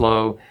so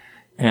slow.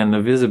 And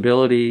the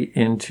visibility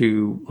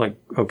into, like,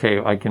 okay,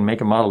 I can make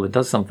a model that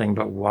does something,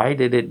 but why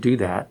did it do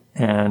that?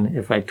 And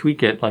if I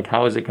tweak it, like,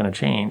 how is it going to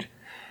change?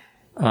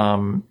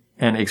 And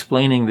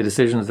explaining the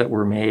decisions that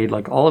were made,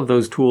 like all of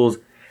those tools,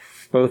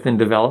 both in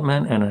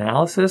development and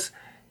analysis,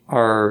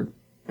 are,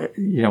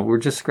 we're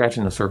just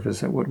scratching the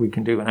surface at what we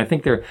can do. And I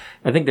think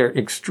they're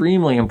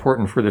extremely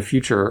important for the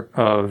future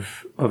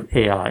of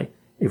AI.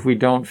 If we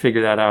don't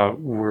figure that out,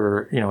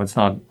 it's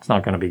not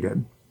going to be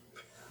good.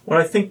 When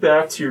I think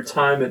back to your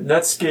time at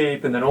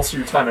Netscape and then also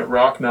your time at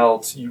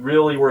Rockmelt, you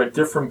really were at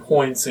different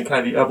points in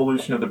kind of the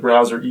evolution of the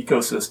browser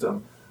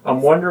ecosystem. I'm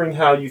wondering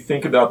how you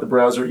think about the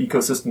browser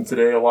ecosystem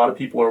today. A lot of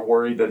people are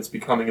worried that it's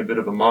becoming a bit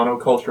of a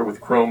monoculture with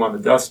Chrome on the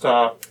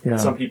desktop. Yeah.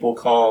 Some people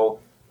call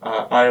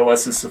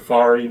iOS's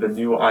Safari the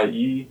new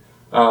IE.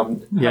 How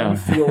do you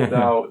feel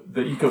about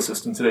the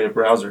ecosystem today of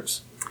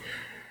browsers?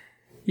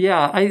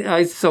 Yeah,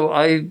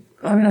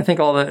 I mean, I think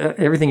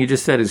everything you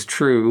just said is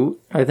true.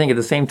 I think at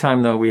the same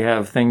time, though, we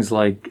have things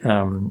like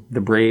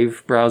the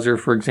Brave browser,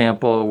 for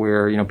example,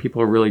 where,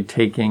 people are really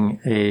taking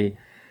a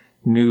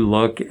new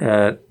look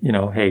at,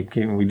 hey,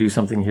 can we do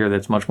something here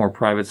that's much more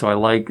private? So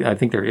I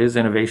think there is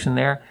innovation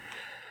there.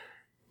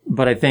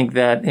 But I think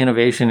that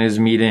innovation is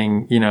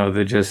meeting,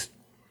 the just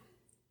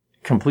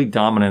complete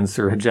dominance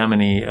or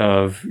hegemony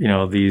of,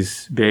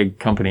 these big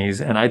companies.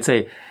 And I'd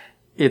say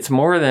it's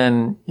more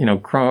than,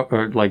 Chrome,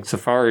 or like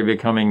Safari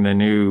becoming the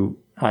new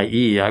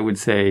IE. I would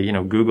say,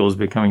 Google's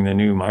becoming the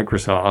new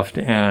Microsoft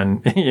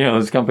and,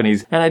 those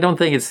companies. And I don't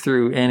think it's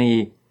through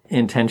any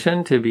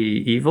intention to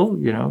be evil.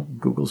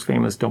 Google's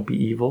famous, don't be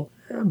evil.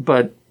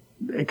 But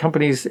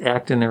companies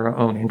act in their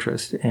own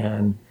interest.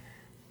 And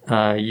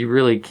you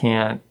really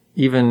can't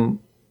even,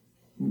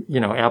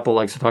 Apple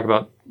likes to talk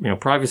about,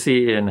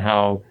 privacy and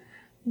how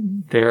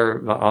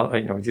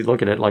if you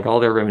look at it, like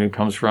all their revenue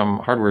comes from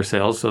hardware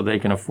sales, so they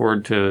can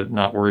afford to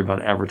not worry about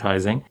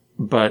advertising.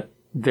 But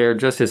they're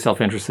just as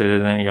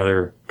self-interested as any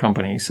other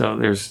company. So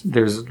there's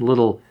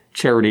little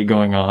charity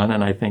going on.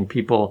 And I think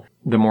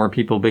the more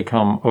people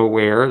become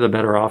aware, the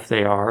better off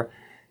they are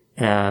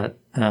at,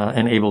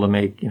 and able to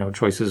make,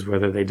 choices,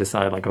 whether they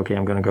decide like, okay,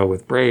 I'm going to go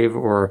with Brave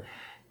or,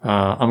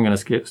 I'm going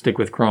to stick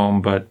with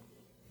Chrome, but,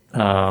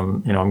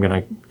 I'm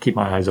going to keep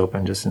my eyes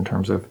open just in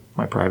terms of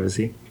my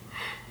privacy.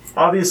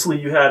 Obviously,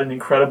 you had an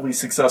incredibly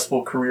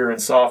successful career in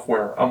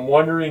software. I'm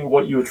wondering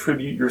what you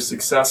attribute your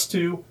success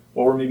to.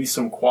 What were maybe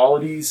some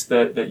qualities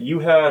that you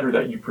had or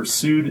that you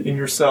pursued in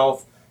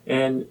yourself?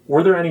 And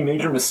were there any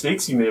major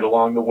mistakes you made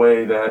along the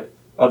way that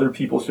other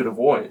people should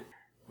avoid?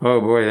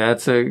 Oh, boy,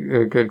 that's a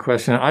good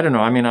question. I don't know.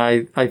 I mean,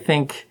 I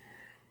think,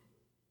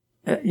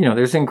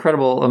 there's an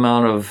incredible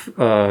amount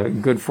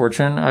of good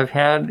fortune I've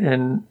had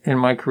in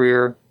my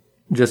career,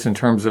 just in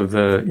terms of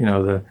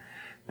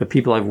the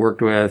people I've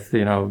worked with,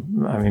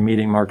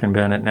 meeting Mark and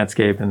Ben at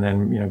Netscape and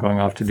then, going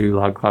off to do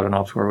Loud Cloud and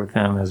OpsWare with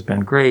them has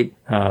been great.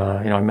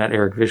 I met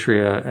Eric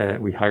Vishria.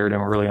 We hired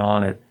him early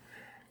on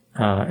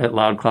at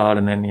Loud Cloud.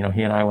 And then,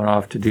 he and I went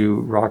off to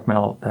do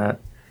Rockmelt. That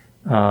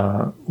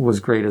was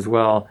great as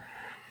well.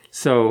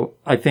 So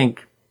I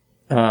think,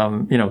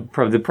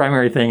 probably the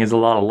primary thing is a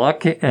lot of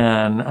luck.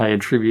 And I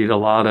attribute a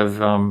lot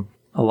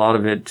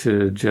of it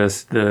to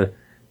just the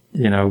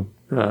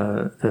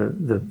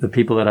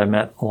people that I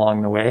met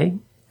along the way.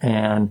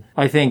 And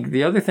I think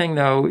the other thing,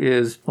 though,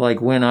 is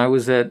like when I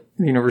was at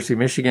the University of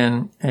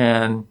Michigan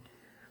and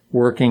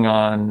working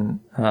on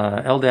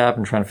LDAP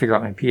and trying to figure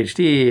out my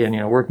PhD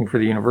and, working for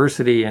the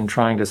university and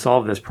trying to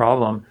solve this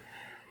problem,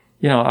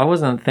 I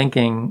wasn't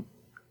thinking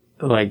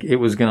like it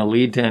was going to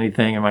lead to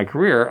anything in my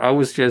career. I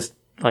was just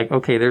like,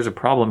 okay, there's a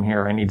problem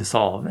here I need to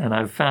solve. And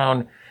I've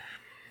found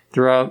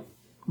throughout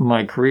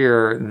my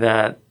career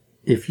that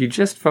if you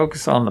just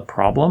focus on the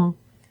problem,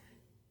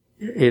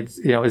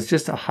 it's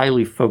just a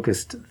highly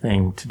focused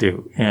thing to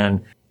do.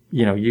 And,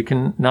 you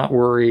can not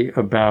worry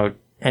about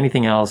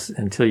anything else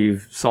until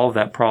you've solved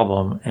that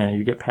problem and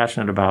you get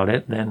passionate about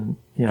it, then,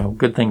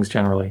 good things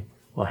generally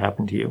will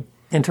happen to you.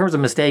 In terms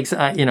of mistakes,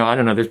 I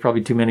don't know, there's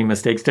probably too many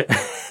mistakes to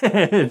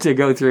to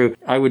go through.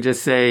 I would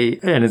just say,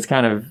 and it's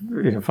kind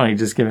of funny,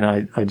 just given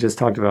I just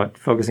talked about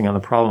focusing on the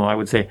problem, I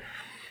would say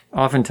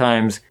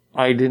oftentimes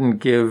I didn't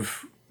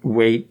give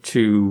weight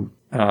to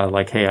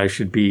hey, I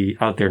should be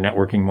out there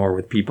networking more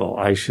with people.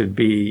 I should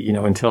be,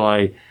 until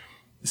I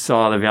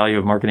saw the value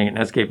of marketing at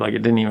Netscape, like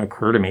it didn't even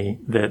occur to me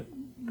that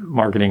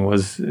marketing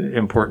was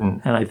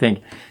important. And I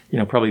think,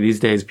 probably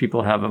these days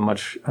people have a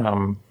much,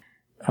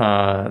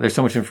 there's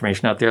so much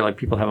information out there, like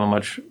people have a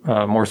much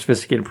more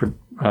sophisticated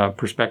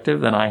perspective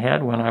than I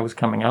had when I was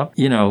coming up.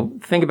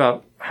 Think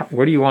about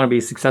what do you want to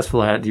be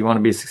successful at? Do you want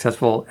to be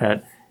successful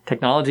at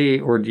technology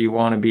or do you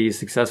want to be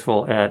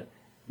successful at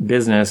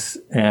business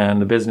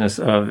and the business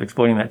of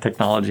exploiting that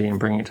technology and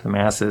bringing it to the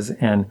masses?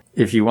 And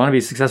if you want to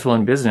be successful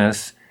in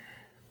business,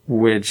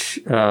 which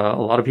a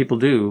lot of people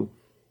do,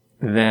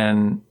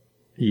 then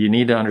you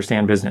need to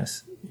understand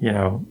business.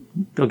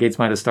 Bill Gates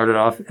might have started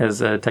off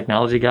as a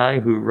technology guy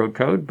who wrote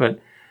code, but,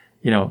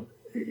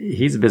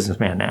 he's a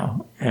businessman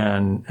now.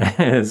 And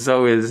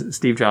so is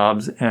Steve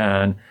Jobs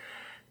and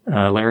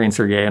Larry and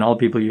Sergey and all the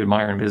people you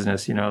admire in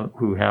business,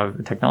 who have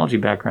a technology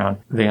background.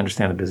 They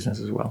understand the business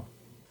as well.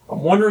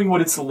 I'm wondering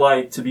what it's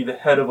like to be the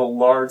head of a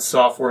large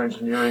software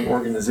engineering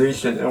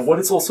organization and what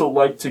it's also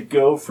like to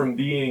go from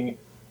being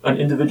an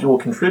individual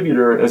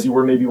contributor, as you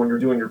were maybe when you were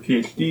doing your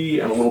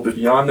PhD and a little bit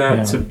beyond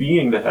that, to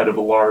being the head of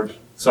a large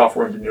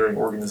software engineering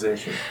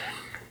organization.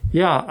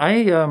 Yeah,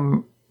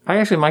 I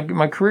actually,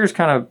 my career is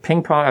kind of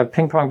ping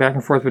pong back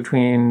and forth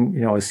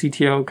between, a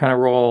CTO kind of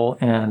role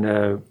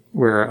and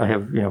where I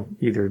have,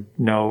 either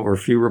no or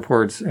few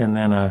reports, and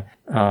then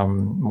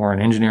more an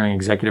engineering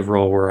executive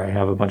role where I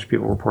have a bunch of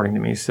people reporting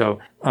to me. So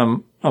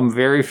I'm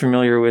very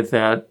familiar with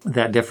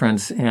that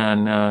difference.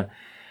 And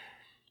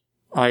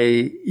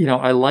I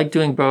like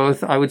doing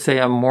both. I would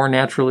say I'm more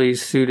naturally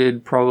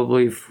suited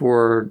probably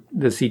for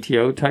the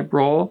CTO type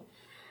role.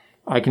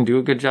 I can do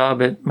a good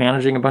job at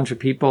managing a bunch of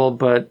people,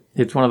 but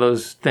it's one of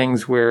those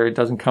things where it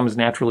doesn't come as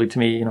naturally to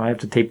me. I have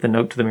to tape the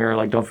note to the mirror,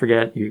 like, don't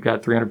forget, you've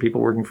got 300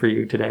 people working for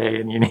you today,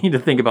 and you need to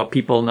think about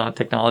people, not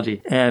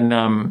technology.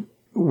 And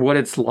what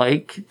it's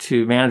like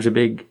to manage a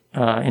big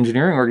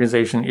engineering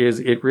organization is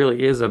it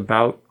really is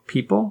about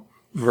people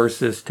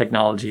versus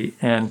technology.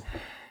 And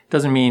it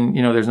doesn't mean,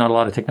 there's not a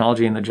lot of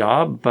technology in the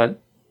job,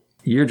 but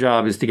your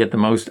job is to get the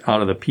most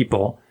out of the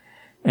people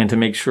and to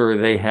make sure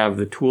they have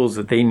the tools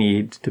that they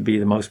need to be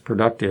the most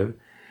productive.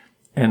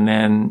 And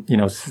then,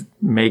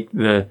 make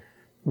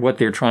what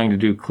they're trying to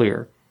do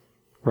clear,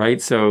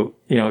 right? So,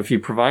 if you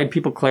provide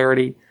people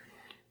clarity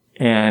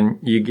and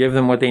you give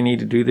them what they need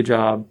to do the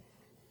job,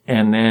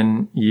 and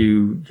then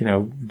you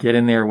get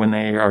in there when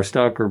they are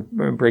stuck or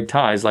break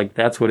ties, like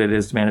that's what it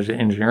is to manage an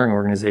engineering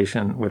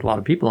organization with a lot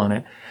of people in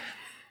it.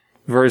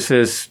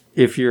 Versus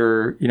if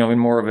you're, in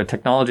more of a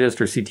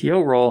technologist or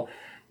CTO role,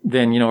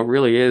 then, it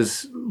really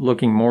is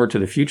looking more to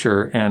the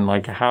future and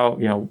like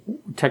how,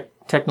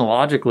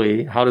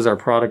 technologically, how does our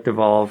product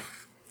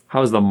evolve?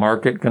 How is the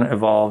market going to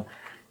evolve?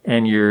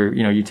 And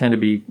you tend to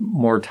be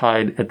more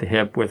tied at the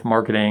hip with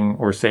marketing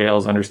or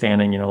sales,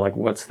 understanding, like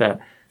what's that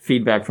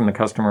feedback from the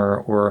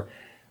customer or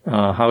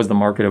how is the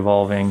market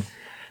evolving?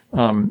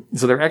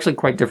 So they're actually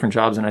quite different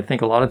jobs. And I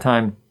think a lot of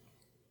time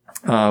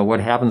what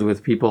happens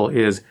with people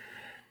is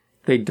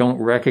they don't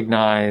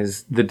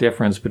recognize the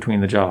difference between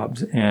the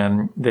jobs.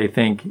 And they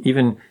think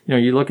even,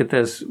 you look at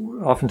this,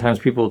 oftentimes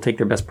people will take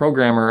their best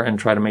programmer and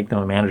try to make them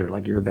a manager.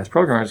 Like, you're the best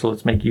programmer, so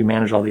let's make you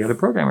manage all the other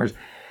programmers.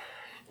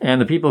 And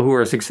the people who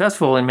are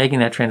successful in making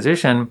that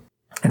transition,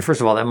 and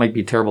first of all, that might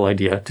be a terrible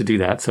idea to do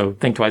that. So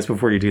think twice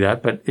before you do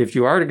that. But if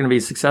you are going to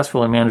be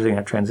successful in managing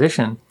that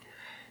transition,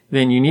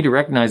 then you need to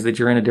recognize that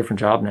you're in a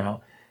different job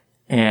now.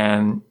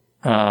 And,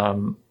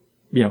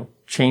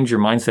 change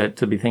your mindset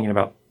to be thinking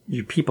about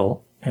your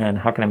people and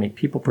how can I make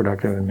people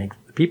productive and make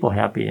the people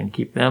happy and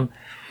keep them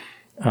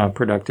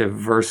productive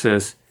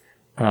versus,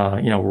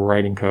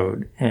 writing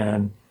code.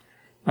 And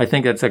I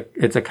think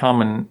it's a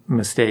common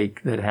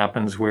mistake that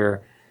happens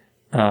where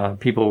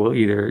people will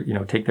either,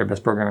 take their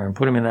best programmer and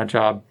put them in that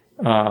job.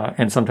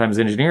 And sometimes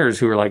engineers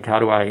who are like, how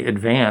do I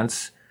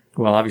advance?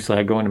 Well, obviously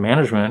I go into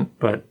management,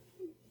 but,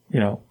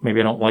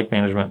 maybe I don't like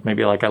management.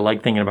 Maybe I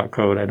like thinking about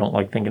code. I don't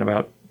like thinking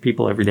about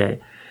people every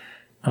day.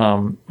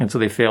 And so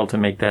they fail to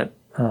make that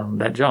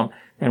jump.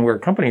 And where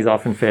companies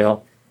often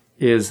fail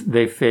is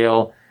they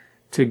fail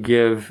to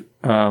give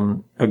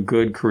a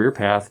good career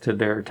path to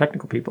their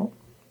technical people.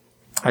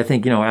 I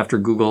think, after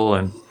Google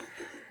and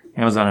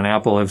Amazon and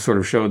Apple have sort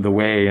of showed the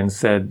way and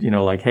said,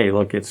 hey,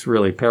 look, it's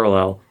really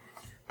parallel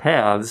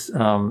paths.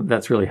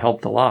 That's really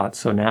helped a lot.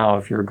 So now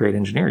if you're a great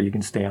engineer, you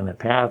can stay on that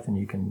path and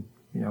you can,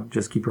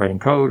 just keep writing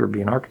code or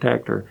be an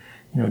architect or,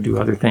 do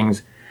other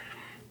things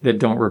that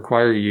don't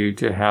require you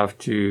to have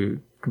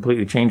to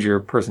completely change your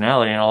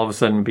personality and all of a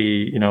sudden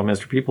be,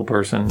 Mr. People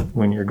person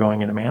when you're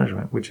going into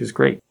management, which is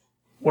great.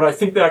 When I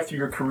think back through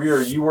your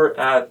career, you were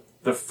at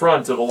the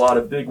front of a lot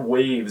of big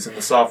waves in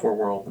the software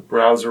world, the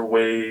browser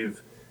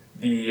wave,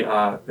 the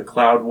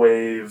cloud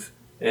wave,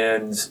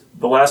 and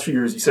the last few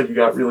years you said you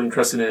got really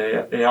interested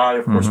in AI,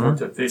 of course,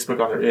 worked at Facebook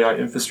on their AI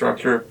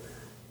infrastructure.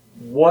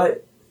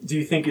 What do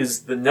you think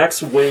is the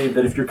next wave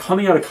that if you're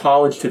coming out of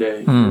college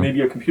today,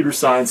 maybe a computer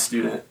science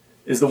student,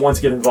 is the one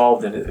to get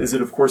involved in it? Is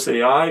it, of course,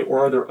 AI,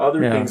 or are there other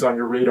things on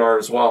your radar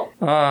as well?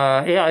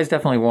 AI is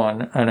definitely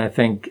one. And I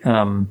think,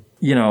 so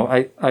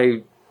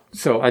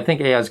I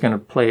think AI is going to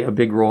play a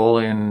big role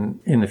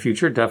in the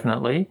future,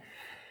 definitely.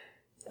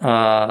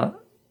 Having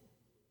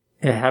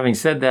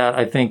said that,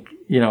 I think,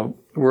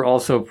 we're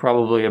also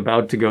probably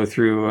about to go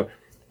through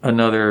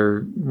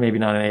another, maybe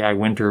not an AI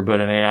winter, but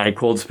an AI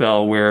cold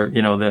spell where,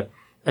 the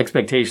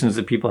expectations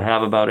that people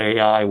have about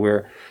AI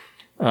where,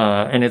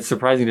 and it's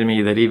surprising to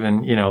me that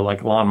even,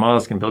 like Elon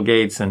Musk and Bill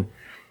Gates and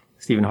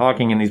Stephen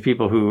Hawking and these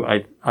people who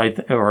I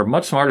are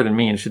much smarter than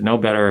me and should know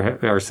better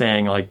are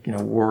saying like,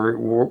 we're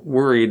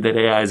worried that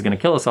AI is going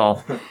to kill us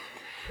all,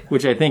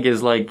 which I think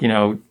is like,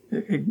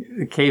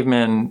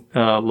 cavemen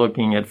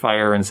looking at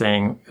fire and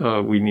saying,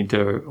 we need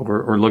to,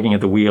 or looking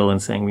at the wheel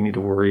and saying we need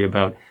to worry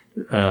about,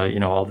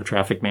 all the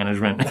traffic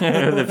management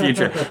in the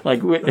future.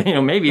 Like,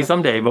 maybe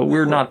someday, but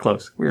we're not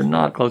close. We're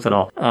not close at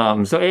all.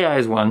 So AI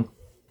is one.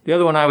 The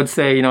other one I would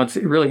say, it's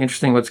really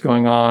interesting what's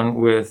going on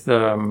with,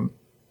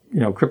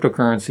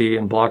 cryptocurrency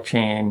and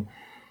blockchain.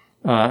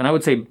 And I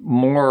would say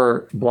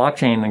more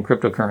blockchain than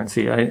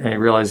cryptocurrency. I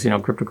realize,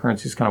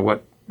 cryptocurrency is kind of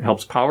what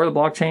helps power the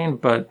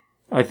blockchain, but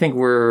I think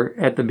we're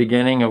at the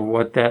beginning of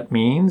what that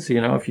means.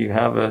 If you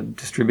have a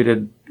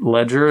distributed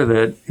ledger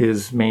that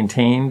is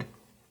maintained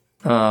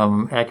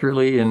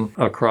accurately and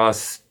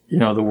across,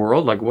 the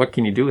world, like what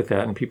can you do with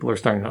that? And people are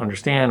starting to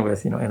understand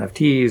with,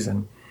 NFTs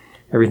and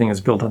everything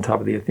is built on top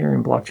of the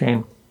Ethereum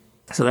blockchain.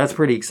 So that's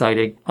pretty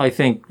exciting. I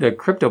think the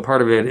crypto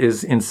part of it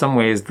is in some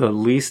ways the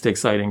least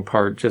exciting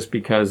part, just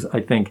because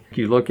I think if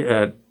you look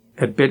at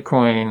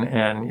Bitcoin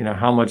and,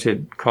 how much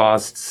it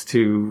costs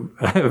to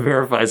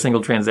verify a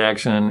single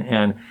transaction.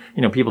 And,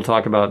 people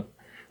talk about,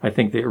 I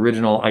think the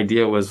original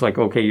idea was like,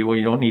 okay, well,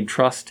 you don't need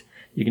trust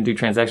you can do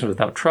transactions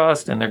without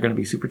trust and they're going to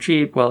be super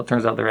cheap. Well, it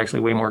turns out they're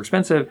actually way more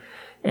expensive.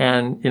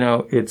 And,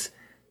 it's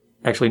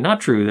actually not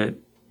true that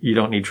you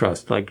don't need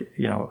trust. Like,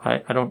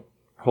 I don't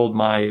hold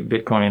my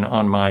Bitcoin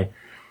on my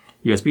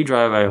USB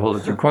drive. I hold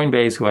it through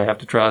Coinbase, who I have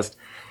to trust.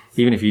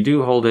 Even if you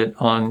do hold it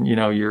on,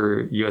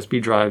 your USB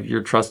drive,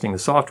 you're trusting the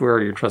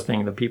software, you're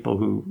trusting the people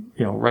who,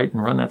 write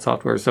and run that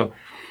software. So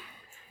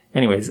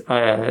anyways,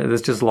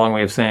 that's just a long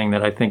way of saying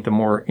that I think the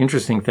more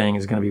interesting thing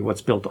is going to be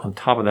what's built on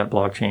top of that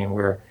blockchain,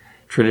 where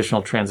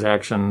traditional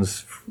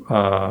transactions,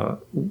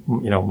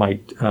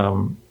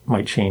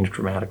 might change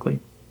dramatically.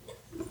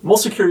 I'm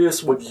also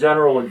curious what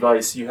general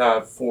advice you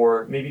have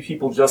for maybe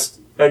people just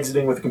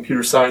exiting with a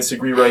computer science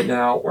degree right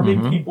now, or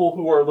maybe people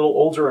who are a little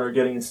older and are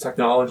getting into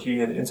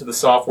technology and into the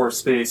software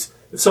space.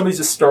 If somebody's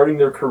just starting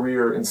their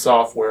career in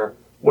software,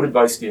 what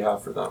advice do you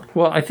have for them?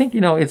 Well, I think,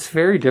 it's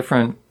very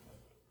different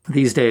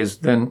these days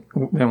than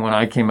when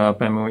I came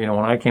up. And, when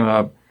I came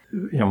up,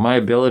 my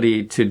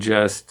ability to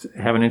just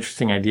have an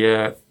interesting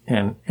idea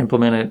and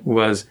implement it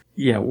was,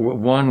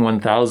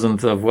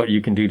 1/1000th of what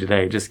you can do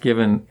today, just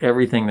given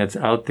everything that's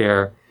out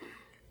there.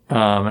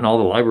 And all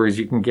the libraries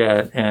you can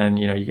get, and,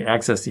 you have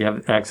access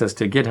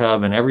to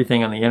GitHub and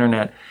everything on the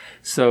internet.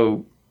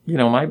 So,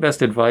 my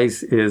best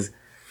advice is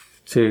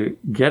to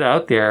get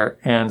out there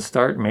and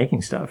start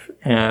making stuff.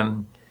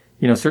 And,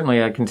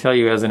 certainly I can tell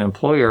you as an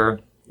employer,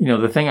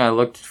 the thing I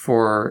looked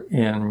for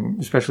in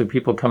especially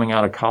people coming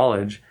out of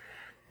college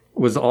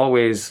was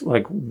always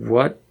like,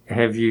 what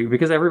have you,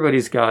 because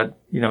everybody's got,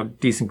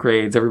 decent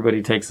grades,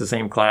 everybody takes the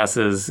same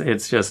classes.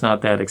 It's just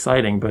not that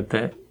exciting. But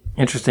the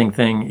interesting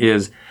thing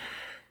is,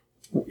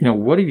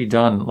 what have you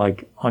done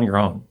like on your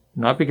own?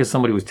 Not because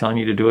somebody was telling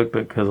you to do it,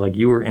 but because like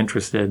you were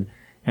interested.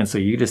 And so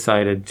you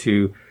decided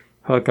to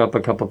hook up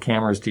a couple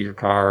cameras to your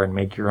car and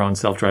make your own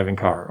self-driving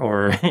car,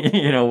 or,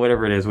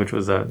 whatever it is, which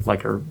was a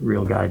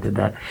real guy did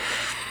that.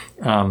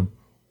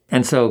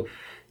 And so,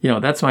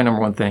 that's my number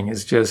one thing,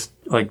 is just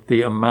like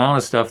the amount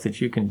of stuff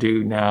that you can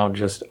do now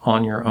just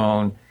on your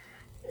own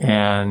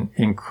and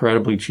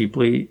incredibly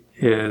cheaply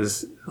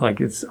is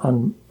like, it's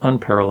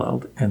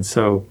unparalleled. And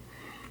so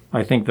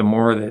I think the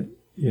more that,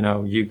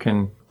 you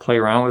can play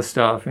around with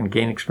stuff and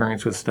gain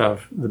experience with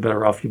stuff, the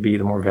better off you'll be,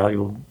 the more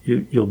valuable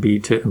you'll be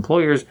to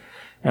employers.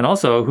 And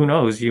also, who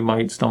knows, you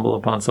might stumble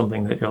upon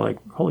something that you're like,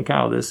 holy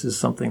cow, this is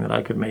something that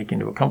I could make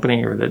into a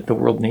company or that the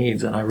world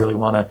needs. And I really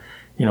want to,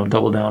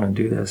 double down and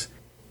do this.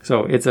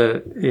 So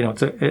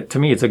to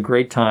me, it's a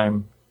great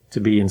time to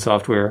be in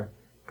software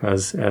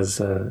because as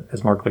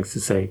Mark likes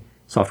to say,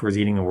 software is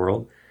eating the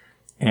world.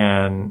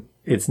 And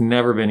it's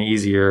never been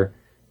easier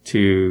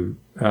to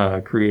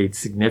create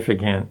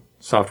significant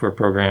software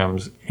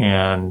programs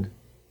and,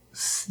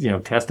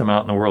 test them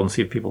out in the world and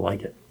see if people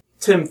like it.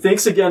 Tim,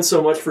 thanks again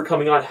so much for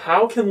coming on.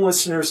 How can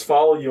listeners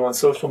follow you on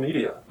social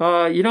media?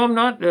 I'm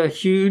not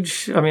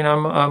huge. I mean,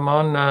 I'm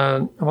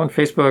on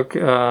Facebook.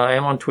 I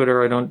am on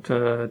Twitter. I don't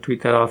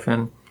tweet that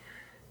often.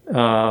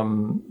 I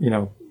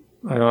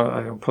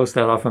don't post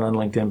that often on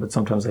LinkedIn, but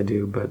sometimes I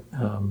do. But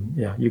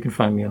you can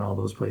find me in all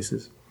those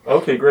places.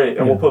 Okay, great.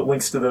 And we'll put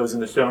links to those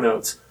in the show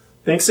notes.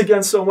 Thanks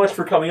again so much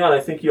for coming on.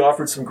 I think you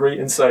offered some great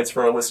insights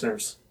for our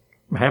listeners.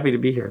 I'm happy to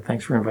be here.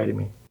 Thanks for inviting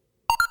me.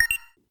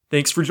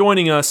 Thanks for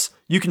joining us.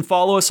 You can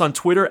follow us on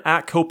Twitter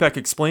at Kopec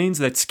Explains.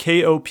 That's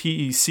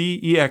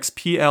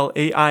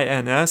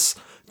KOPECEXPLAINS.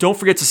 Don't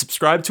forget to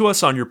subscribe to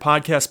us on your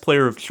podcast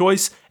player of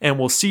choice, and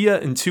we'll see you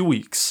in 2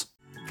 weeks.